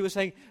imagine God's people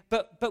saying,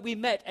 but we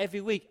met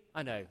every week.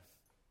 I know.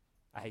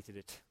 I hated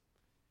it.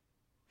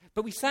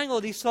 But we sang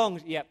all these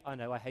songs. Yep, I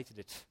know. I hated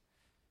it.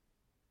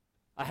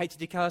 I hated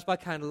your carols by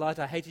candlelight.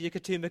 I hated your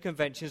Katoomba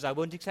conventions. I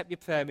won't accept your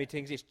prayer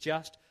meetings. It's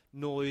just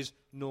noise,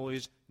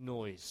 noise,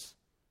 noise.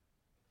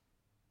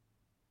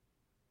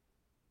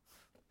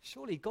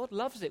 Surely God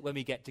loves it when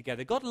we get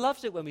together. God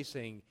loves it when we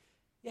sing.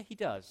 Yeah, he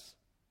does.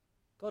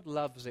 God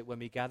loves it when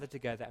we gather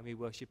together and we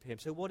worship him.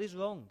 So what is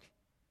wrong?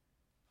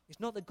 It's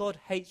not that God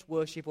hates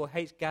worship or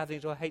hates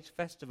gatherings or hates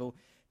festival.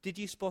 Did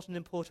you spot an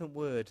important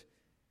word?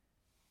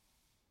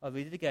 I'll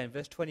read it again.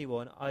 Verse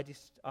 21.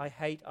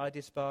 I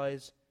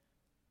despise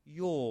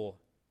your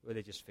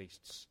religious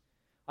feasts.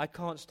 I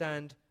can't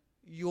stand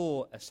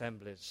your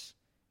assemblies,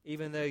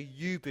 even though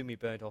you bring me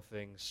burnt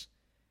offerings.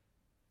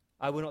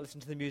 I will not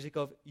listen to the music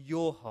of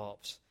your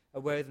harps,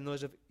 aware of the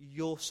noise of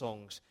your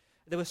songs.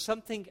 There was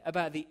something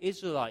about the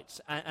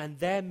Israelites and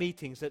their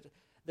meetings that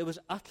was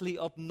utterly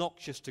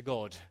obnoxious to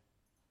God.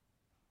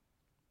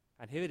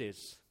 And here it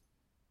is.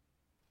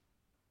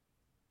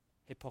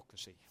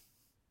 Hypocrisy.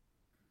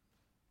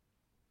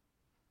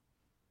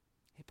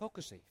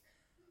 Hypocrisy.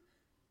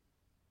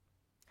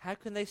 How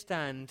can they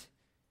stand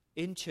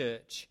in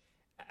church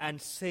and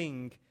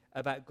sing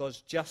about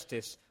God's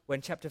justice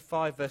when chapter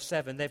 5 verse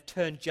 7 they've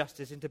turned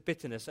justice into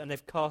bitterness and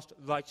they've cast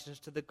righteousness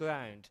to the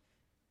ground?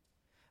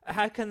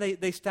 How can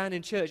they stand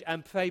in church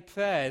and pray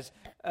prayers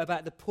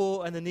about the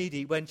poor and the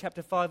needy when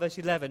chapter 5 verse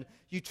 11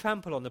 you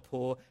trample on the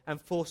poor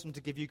and force them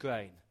to give you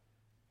grain?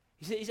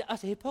 It's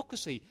utter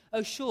hypocrisy.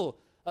 Oh sure,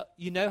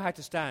 you know how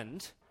to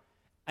stand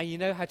and you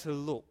know how to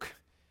look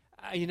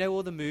and you know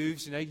all the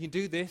moves, you can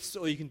do this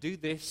or you can do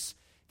this.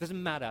 It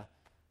doesn't matter.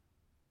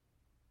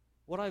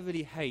 What I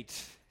really hate,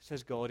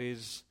 says God,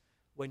 is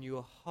when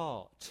your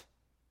heart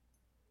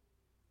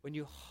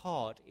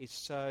is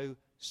so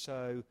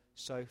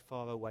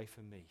far away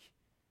from me.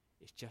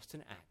 It's just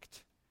an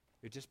act.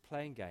 You're just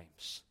playing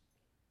games.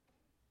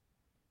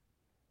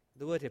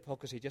 The word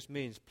hypocrisy just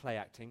means play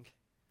acting.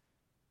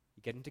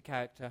 You get into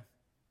character,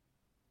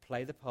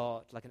 play the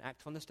part like an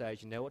actor on the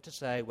stage. You know what to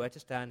say, where to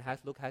stand, how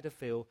to look, how to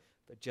feel,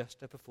 but just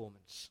a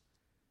performance.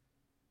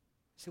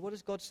 So what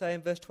does God say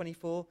in verse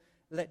 24?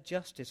 Let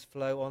justice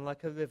flow on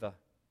like a river.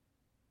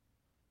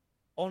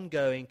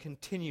 Ongoing,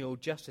 continual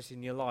justice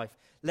in your life.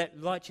 Let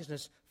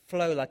righteousness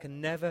flow like a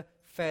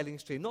never-failing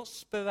stream. Not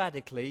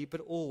sporadically,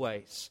 but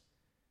always.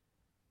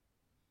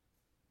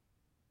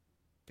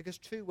 Because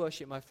true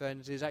worship, my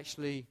friends, is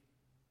actually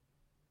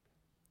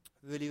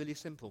really, really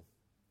simple.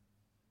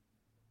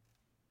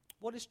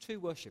 What is true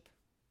worship?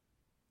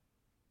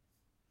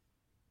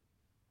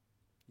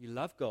 You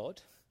love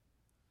God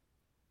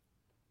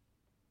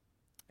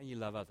and you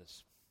love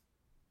others.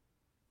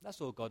 That's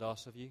all God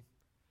asks of you,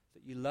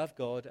 that you love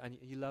God and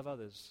you love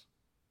others.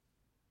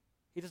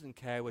 He doesn't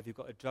care whether you've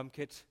got a drum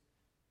kit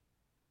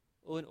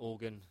or an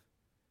organ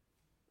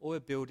or a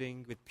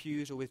building with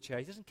pews or with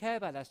chairs. He doesn't care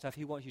about that stuff.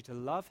 He wants you to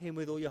love him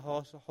with all your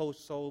whole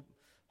soul,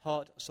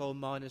 heart, soul,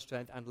 mind and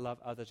strength, and love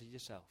others as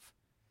yourself.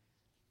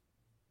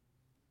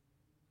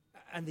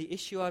 And the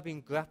issue I've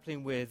been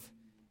grappling with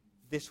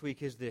this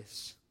week is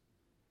this.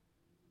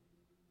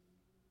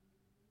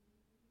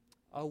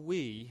 Are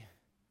we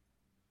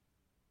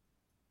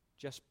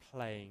just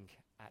playing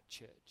at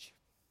church?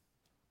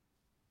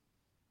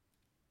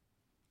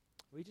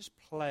 Are we just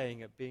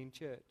playing at being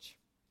church?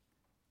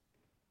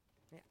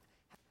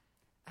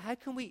 How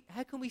can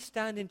we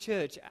stand in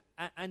church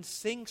and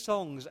sing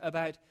songs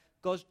about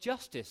God's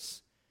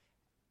justice,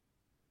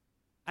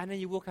 and then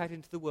you walk out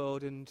into the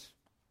world and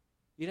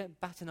you don't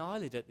bat an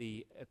eyelid at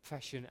the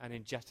oppression and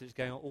injustice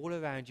going on all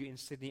around you in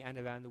Sydney and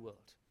around the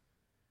world?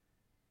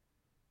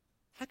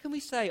 How can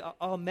we say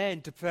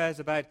amen to prayers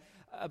about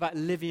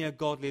living a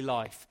godly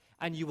life,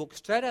 and you walk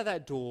straight out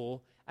that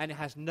door and it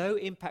has no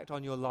impact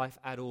on your life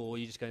at all?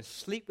 You just go and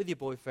sleep with your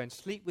boyfriend,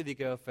 sleep with your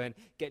girlfriend,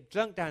 get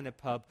drunk down the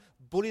pub,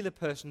 bully the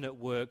person at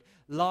work,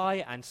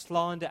 lie and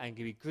slander and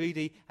be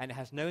greedy, and it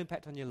has no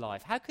impact on your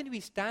life. How can we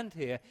stand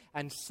here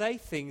and say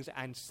things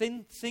and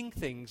sing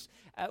things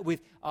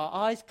with our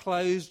eyes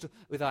closed,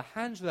 with our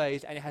hands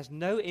raised, and it has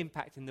no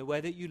impact in the way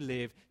that you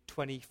live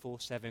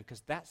 24/7?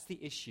 Because that's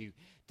the issue.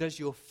 Does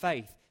your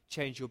faith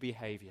change your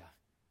behavior?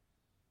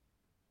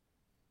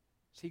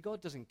 See,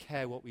 God doesn't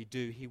care what we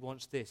do. He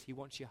wants this. He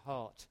wants your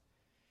heart.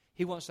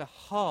 He wants a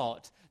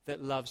heart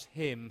that loves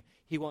him.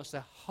 He wants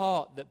a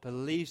heart that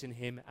believes in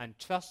him and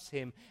trusts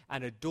him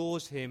and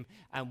adores him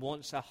and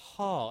wants a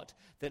heart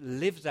that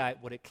lives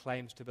out what it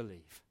claims to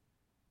believe.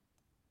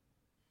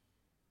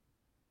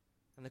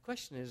 And the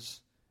question is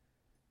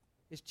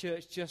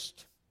church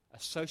just a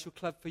social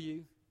club for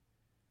you?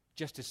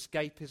 Just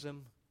escapism?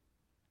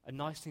 A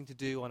nice thing to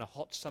do on a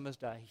hot summer's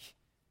day?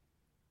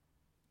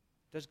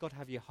 Does God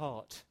have your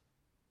heart?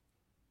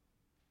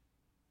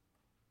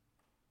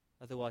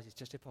 Otherwise, it's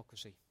just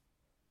hypocrisy.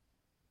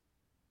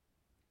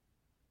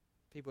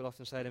 People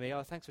often say to me,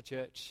 "Oh, thanks for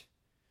church.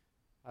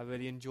 I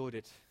really enjoyed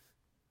it."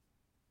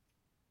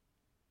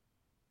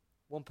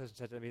 One person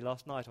said to me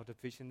last night after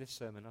preaching this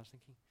sermon, I was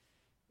thinking,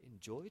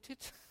 enjoyed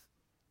it?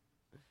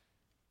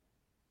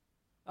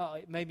 Oh,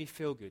 it made me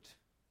feel good.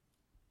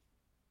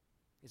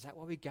 Is that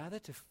why we gather?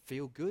 To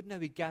feel good? No,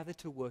 we gather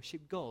to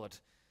worship God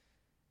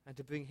and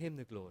to bring him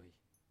the glory.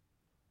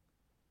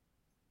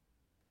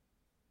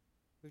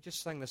 We've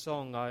just sang the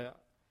song, I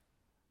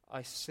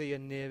see a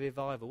near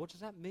revival. What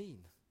does that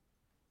mean?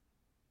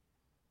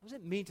 What does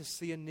it mean to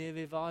see a near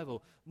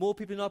revival? More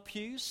people in our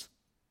pews?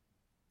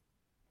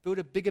 Build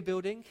a bigger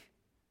building?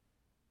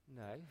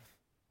 No.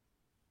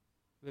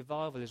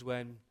 Revival is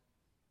when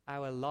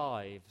our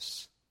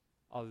lives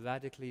are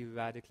radically,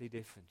 radically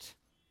different.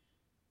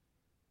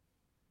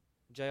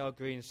 J.R.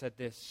 Green said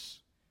this: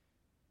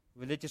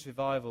 religious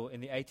revival in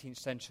the 18th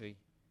century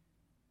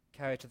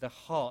carried to the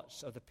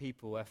hearts of the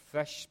people a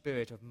fresh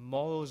spirit of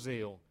moral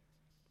zeal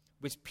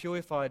which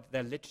purified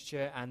their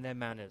literature and their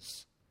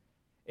manners.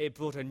 It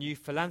brought a new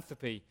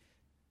philanthropy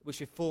which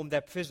reformed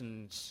their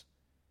prisons.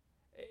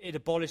 It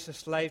abolished the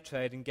slave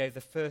trade and gave the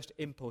first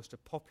impulse to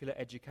popular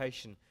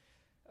education.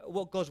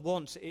 What God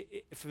wants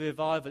for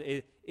revival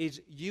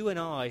is you and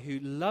I who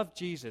love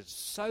Jesus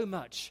so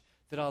much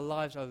that our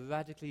lives are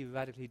radically,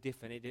 radically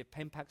different. It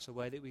impacts the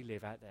way that we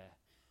live out there.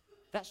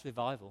 That's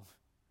revival.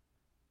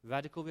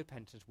 Radical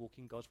repentance,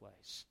 walking God's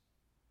ways.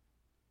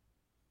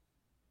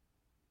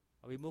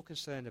 Are we more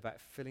concerned about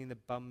filling the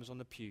bums on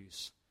the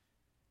pews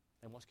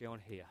than what's going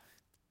on here?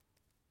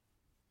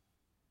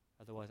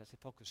 Otherwise, that's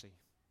hypocrisy.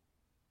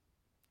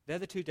 They're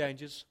the two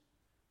dangers: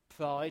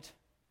 pride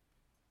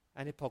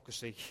and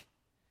hypocrisy.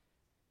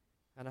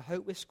 And I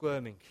hope we're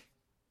squirming.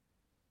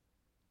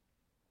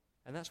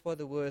 And that's why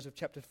the words of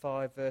chapter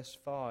 5, verse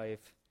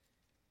 5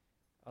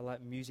 are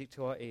like music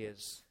to our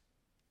ears.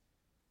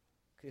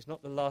 It's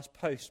not the last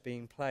post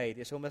being played.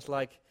 It's almost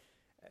like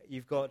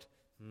you've got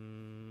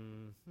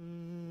and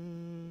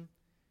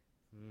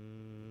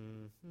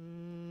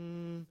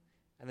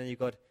then you've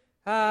got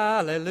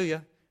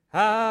hallelujah,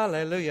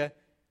 hallelujah.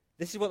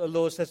 This is what the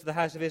Lord says to the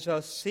house of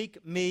Israel: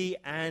 seek me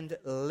and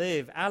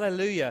live.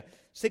 Hallelujah.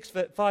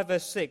 5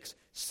 verse 6.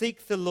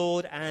 Seek the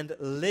Lord and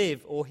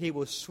live, or he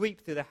will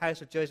sweep through the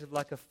house of Joseph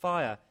like a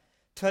fire.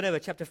 Turn over,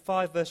 chapter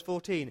 5 verse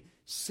 14.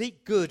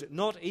 Seek good,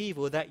 not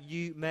evil, that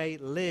you may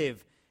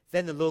live.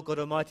 Then the Lord God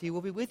Almighty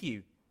will be with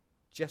you,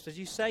 just as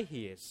you say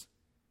he is.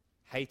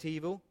 Hate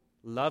evil,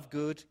 love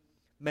good,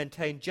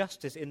 maintain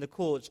justice in the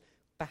courts.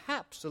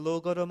 Perhaps the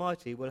Lord God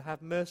Almighty will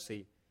have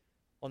mercy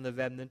on the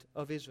remnant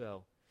of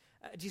Israel.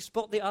 Do you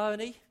spot the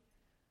irony?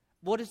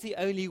 What is the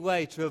only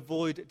way to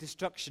avoid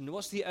destruction?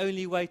 What's the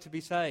only way to be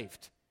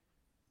saved?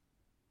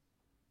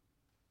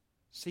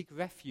 Seek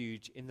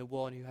refuge in the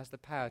one who has the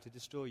power to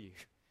destroy you.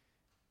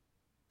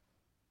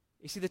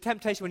 You see, the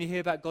temptation when you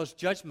hear about God's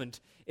judgment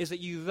is that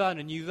you run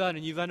and you run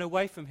and you run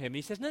away from him. And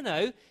he says,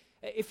 no,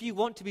 if you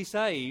want to be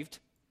saved,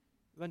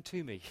 run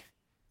to me.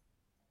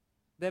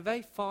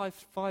 They're five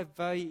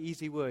very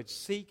easy words.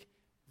 Seek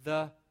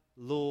the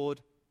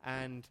Lord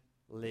and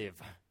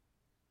live.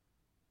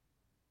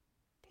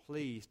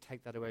 Please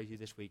take that away with you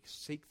this week.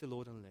 Seek the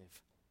Lord and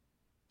live.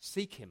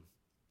 Seek him.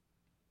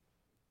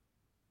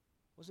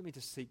 What does it mean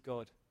to seek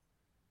God?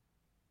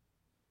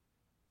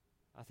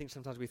 I think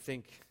sometimes we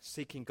think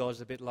seeking God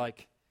is a bit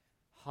like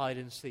hide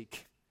and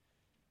seek.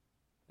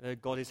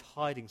 God is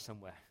hiding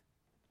somewhere.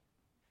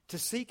 To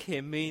seek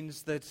him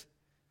means that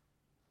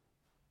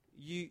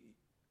you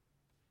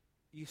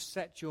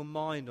set your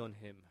mind on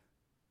him.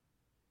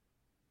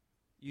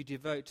 You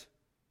devote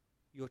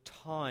your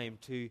time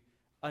to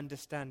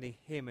understanding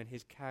him and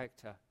his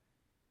character.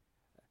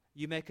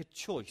 You make a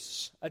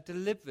choice, a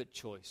deliberate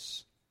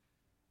choice,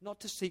 not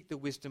to seek the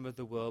wisdom of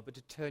the world, but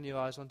to turn your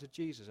eyes onto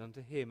Jesus,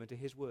 onto him and to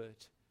his word.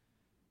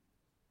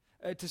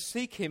 To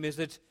seek him is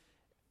that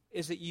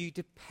you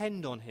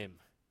depend on him,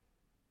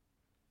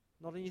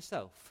 not on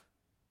yourself.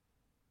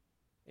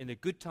 In the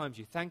good times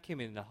you thank him,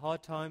 in the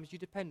hard times you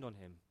depend on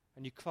him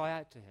and you cry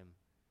out to him.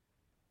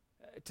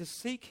 To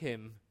seek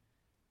him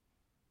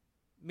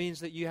means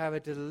that you have a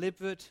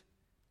deliberate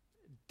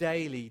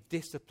daily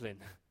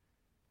discipline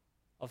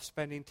of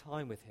spending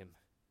time with him.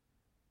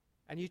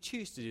 And you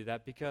choose to do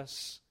that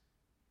because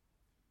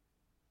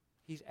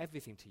he's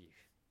everything to you.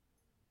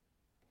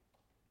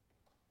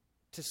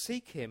 To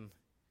seek him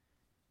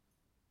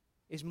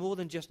is more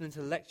than just an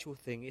intellectual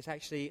thing. It's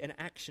actually an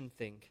action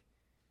thing.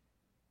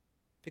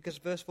 Because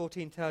verse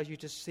 14 tells you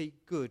to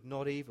seek good,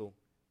 not evil.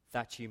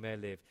 that you may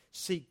live.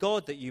 Seek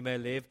God that you may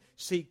live.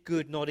 Seek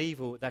good, not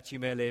evil, that you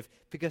may live.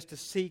 Because to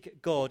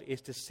seek God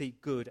is to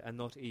seek good and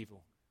not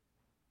evil.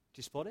 Do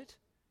you spot it?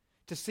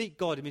 To seek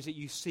God means that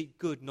you seek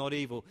good, not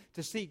evil.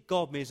 To seek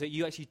God means that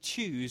you actually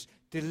choose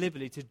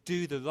deliberately to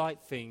do the right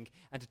thing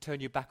and to turn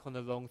your back on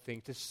the wrong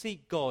thing. To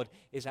seek God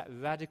is that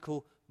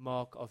radical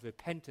mark of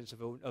repentance,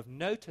 of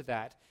no to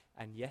that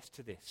and yes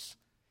to this.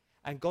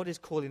 And God is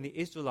calling the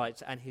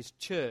Israelites and his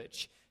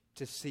church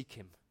to seek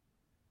him,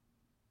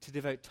 to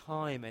devote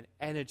time and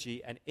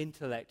energy and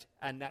intellect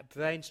and that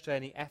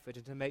brain-straining effort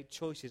and to make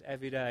choices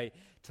every day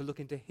to look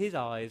into his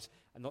eyes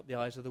and not the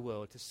eyes of the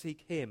world, to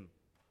seek him.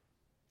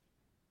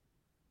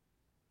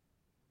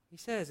 He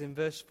says in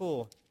verse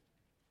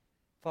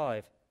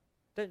 5,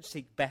 don't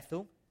seek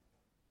Bethel,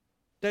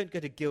 don't go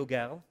to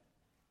Gilgal,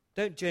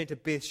 don't journey to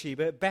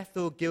Beersheba.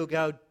 Bethel,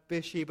 Gilgal,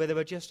 Beersheba, they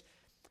were just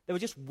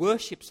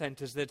worship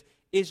centers that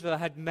Israel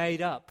had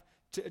made up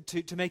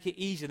to make it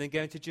easier than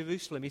going to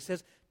Jerusalem. He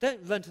says,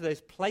 don't run to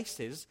those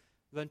places,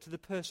 run to the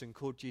person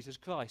called Jesus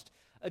Christ.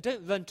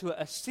 Don't run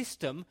to a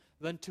system,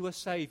 run to a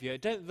Saviour.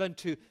 Don't run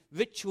to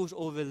rituals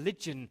or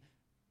religion,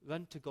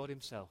 run to God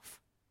himself.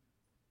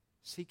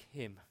 Seek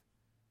him.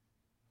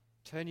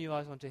 Turn your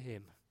eyes onto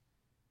him.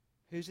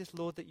 Who's this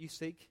Lord that you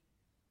seek?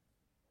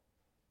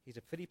 He's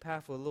a pretty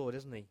powerful Lord,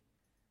 isn't he?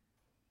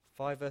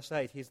 5 verse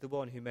 8, he's the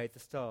one who made the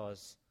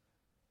stars,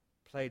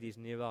 Pleiades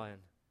and Orion.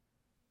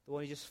 The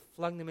one who just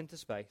flung them into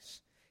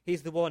space.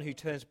 He's the one who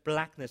turns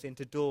blackness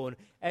into dawn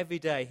every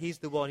day. He's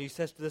the one who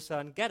says to the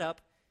sun, get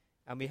up,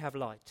 and we have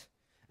light.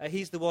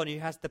 He's the one who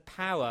has the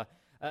power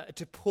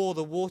to pour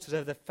the waters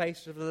over the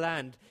face of the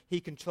land.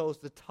 He controls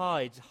the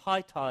tides,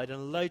 high tide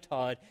and low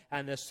tide,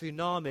 and the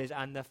tsunamis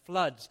and the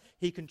floods.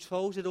 He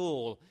controls it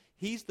all.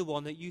 He's the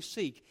one that you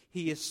seek.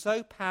 He is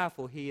so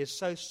powerful. He is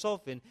so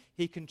sovereign.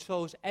 He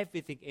controls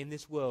everything in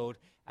this world,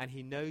 and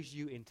he knows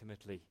you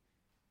intimately.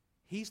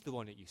 He's the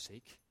one that you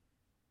seek.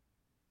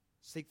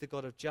 Seek the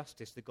God of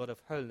justice, the God of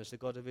holiness, the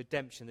God of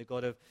redemption, the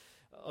God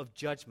of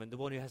judgment, the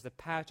one who has the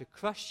power to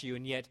crush you,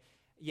 and yet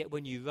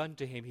when you run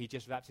to him, he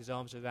just wraps his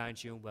arms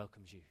around you and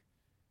welcomes you.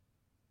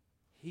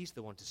 He's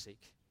the one to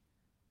seek.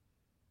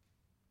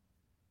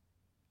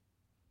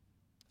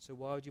 So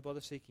why would you bother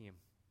seeking him?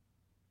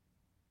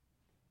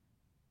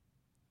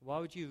 Why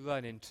would you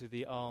run into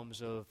the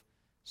arms of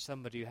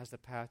somebody who has the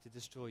power to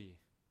destroy you?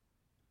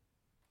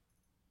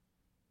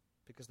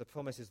 Because the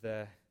promise is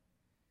there.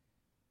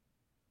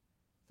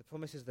 The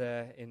promise is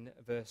there in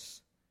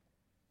verse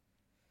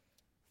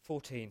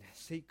 14.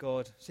 Seek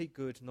God, seek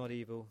good, not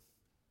evil,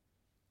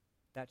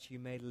 that you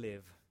may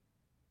live,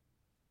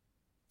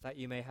 that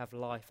you may have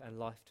life and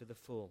life to the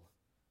full,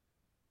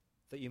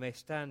 that you may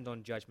stand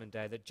on Judgment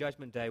Day, that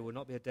Judgment Day will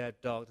not be a day of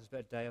darkness,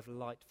 but a day of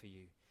light for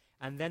you.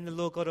 And then the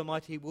Lord God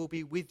Almighty will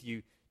be with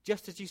you,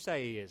 just as you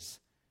say he is.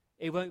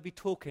 It won't be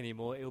talk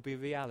anymore, it will be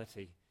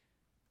reality,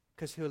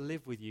 because he'll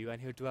live with you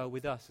and he'll dwell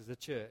with us as a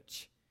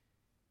church.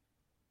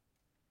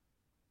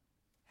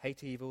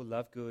 Hate evil,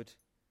 love good,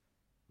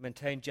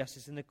 maintain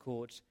justice in the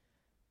courts.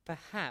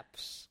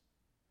 Perhaps,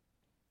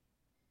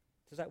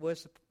 does that word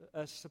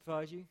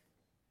surprise you?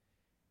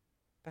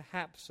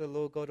 Perhaps the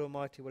Lord God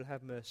Almighty will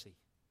have mercy.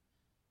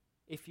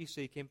 If you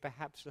seek him,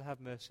 perhaps he'll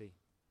have mercy.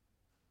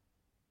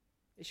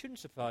 It shouldn't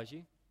surprise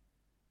you,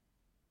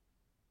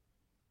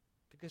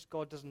 because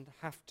God doesn't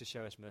have to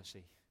show us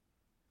mercy.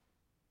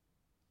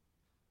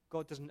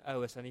 God doesn't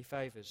owe us any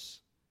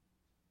favors.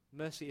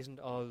 Mercy isn't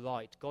our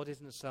right. God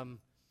isn't some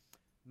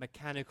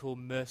mechanical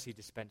mercy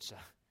dispenser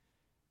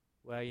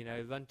where,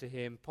 run to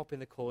him, pop in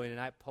the coin, and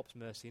out pops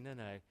mercy. No.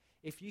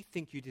 If you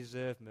think you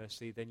deserve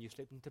mercy, then you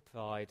slip into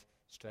pride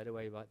straight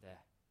away right there.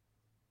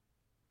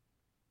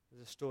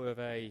 There's a story of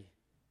a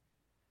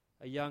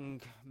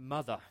young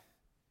mother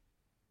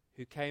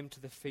who came to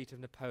the feet of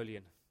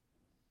Napoleon.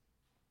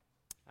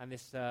 And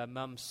this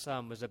mum's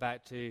son was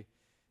about to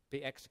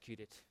be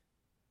executed.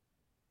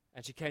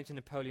 And she came to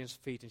Napoleon's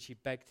feet and she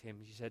begged him.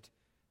 She said,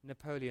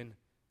 Napoleon,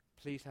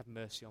 please have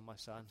mercy on my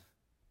son.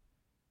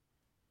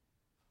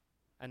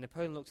 And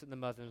Napoleon looked at the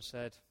mother and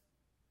said,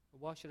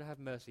 why should I have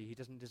mercy? He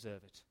doesn't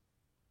deserve it.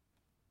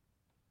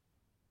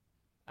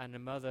 And the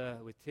mother,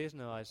 with tears in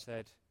her eyes,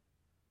 said,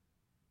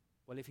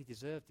 well, if he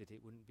deserved it,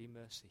 it wouldn't be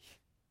mercy.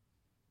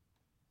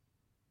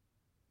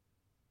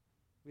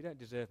 We don't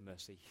deserve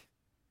mercy.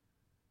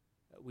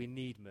 We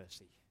need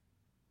mercy.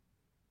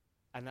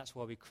 And that's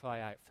why we cry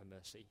out for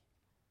mercy.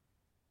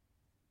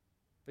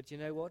 But you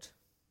know what?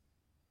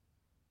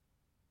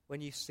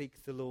 When you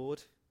seek the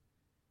Lord,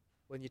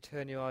 when you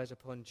turn your eyes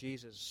upon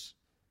Jesus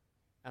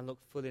and look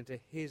full into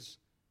his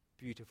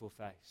beautiful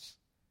face,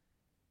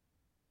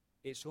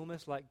 it's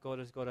almost like God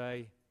has got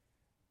a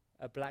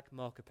black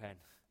marker pen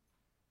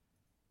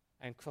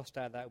and crossed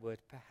out that word,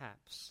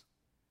 perhaps.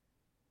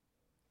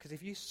 Because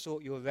if you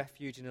sought your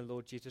refuge in the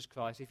Lord Jesus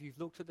Christ, if you've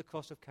looked at the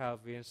cross of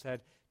Calvary and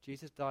said,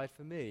 Jesus died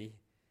for me,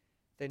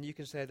 then you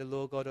can say the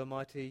Lord God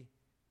Almighty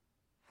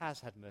has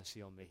had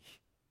mercy on me.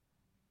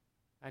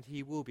 And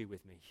he will be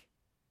with me.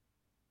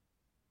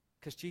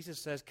 Because Jesus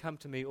says, come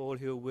to me all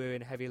who are weary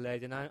and heavy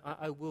laden, and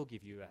I will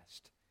give you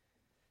rest.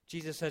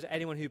 Jesus says,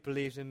 anyone who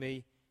believes in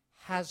me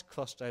has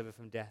crossed over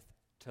from death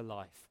to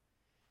life.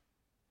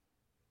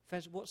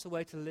 Friends, what's the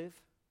way to live?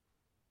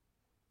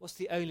 What's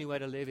the only way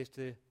to live is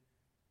to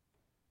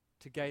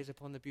gaze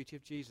upon the beauty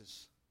of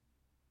Jesus.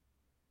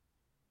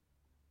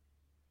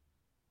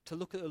 To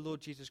look at the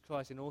Lord Jesus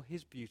Christ in all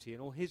his beauty, in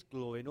all his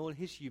glory, in all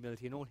his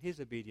humility, in all his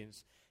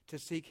obedience, to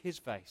seek his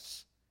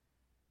face,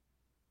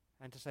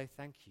 and to say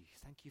thank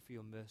you for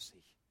your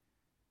mercy,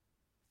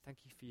 thank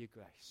you for your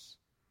grace.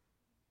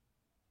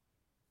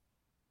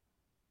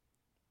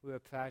 We're a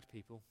proud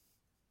people.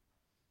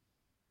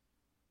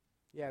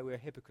 Yeah, we're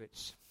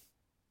hypocrites.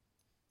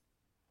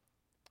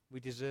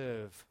 We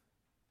deserve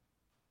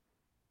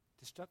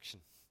destruction.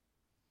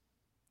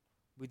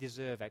 We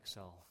deserve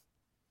exile.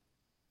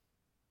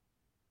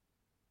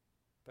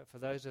 But for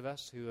those of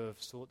us who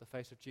have sought the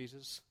face of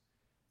Jesus,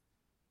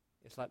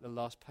 it's like the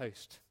last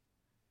post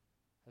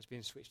has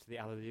been switched to the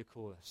Alleluia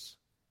chorus.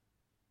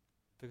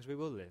 Because we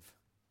will live.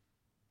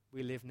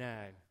 We live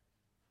now,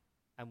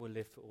 and we'll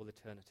live for all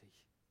eternity.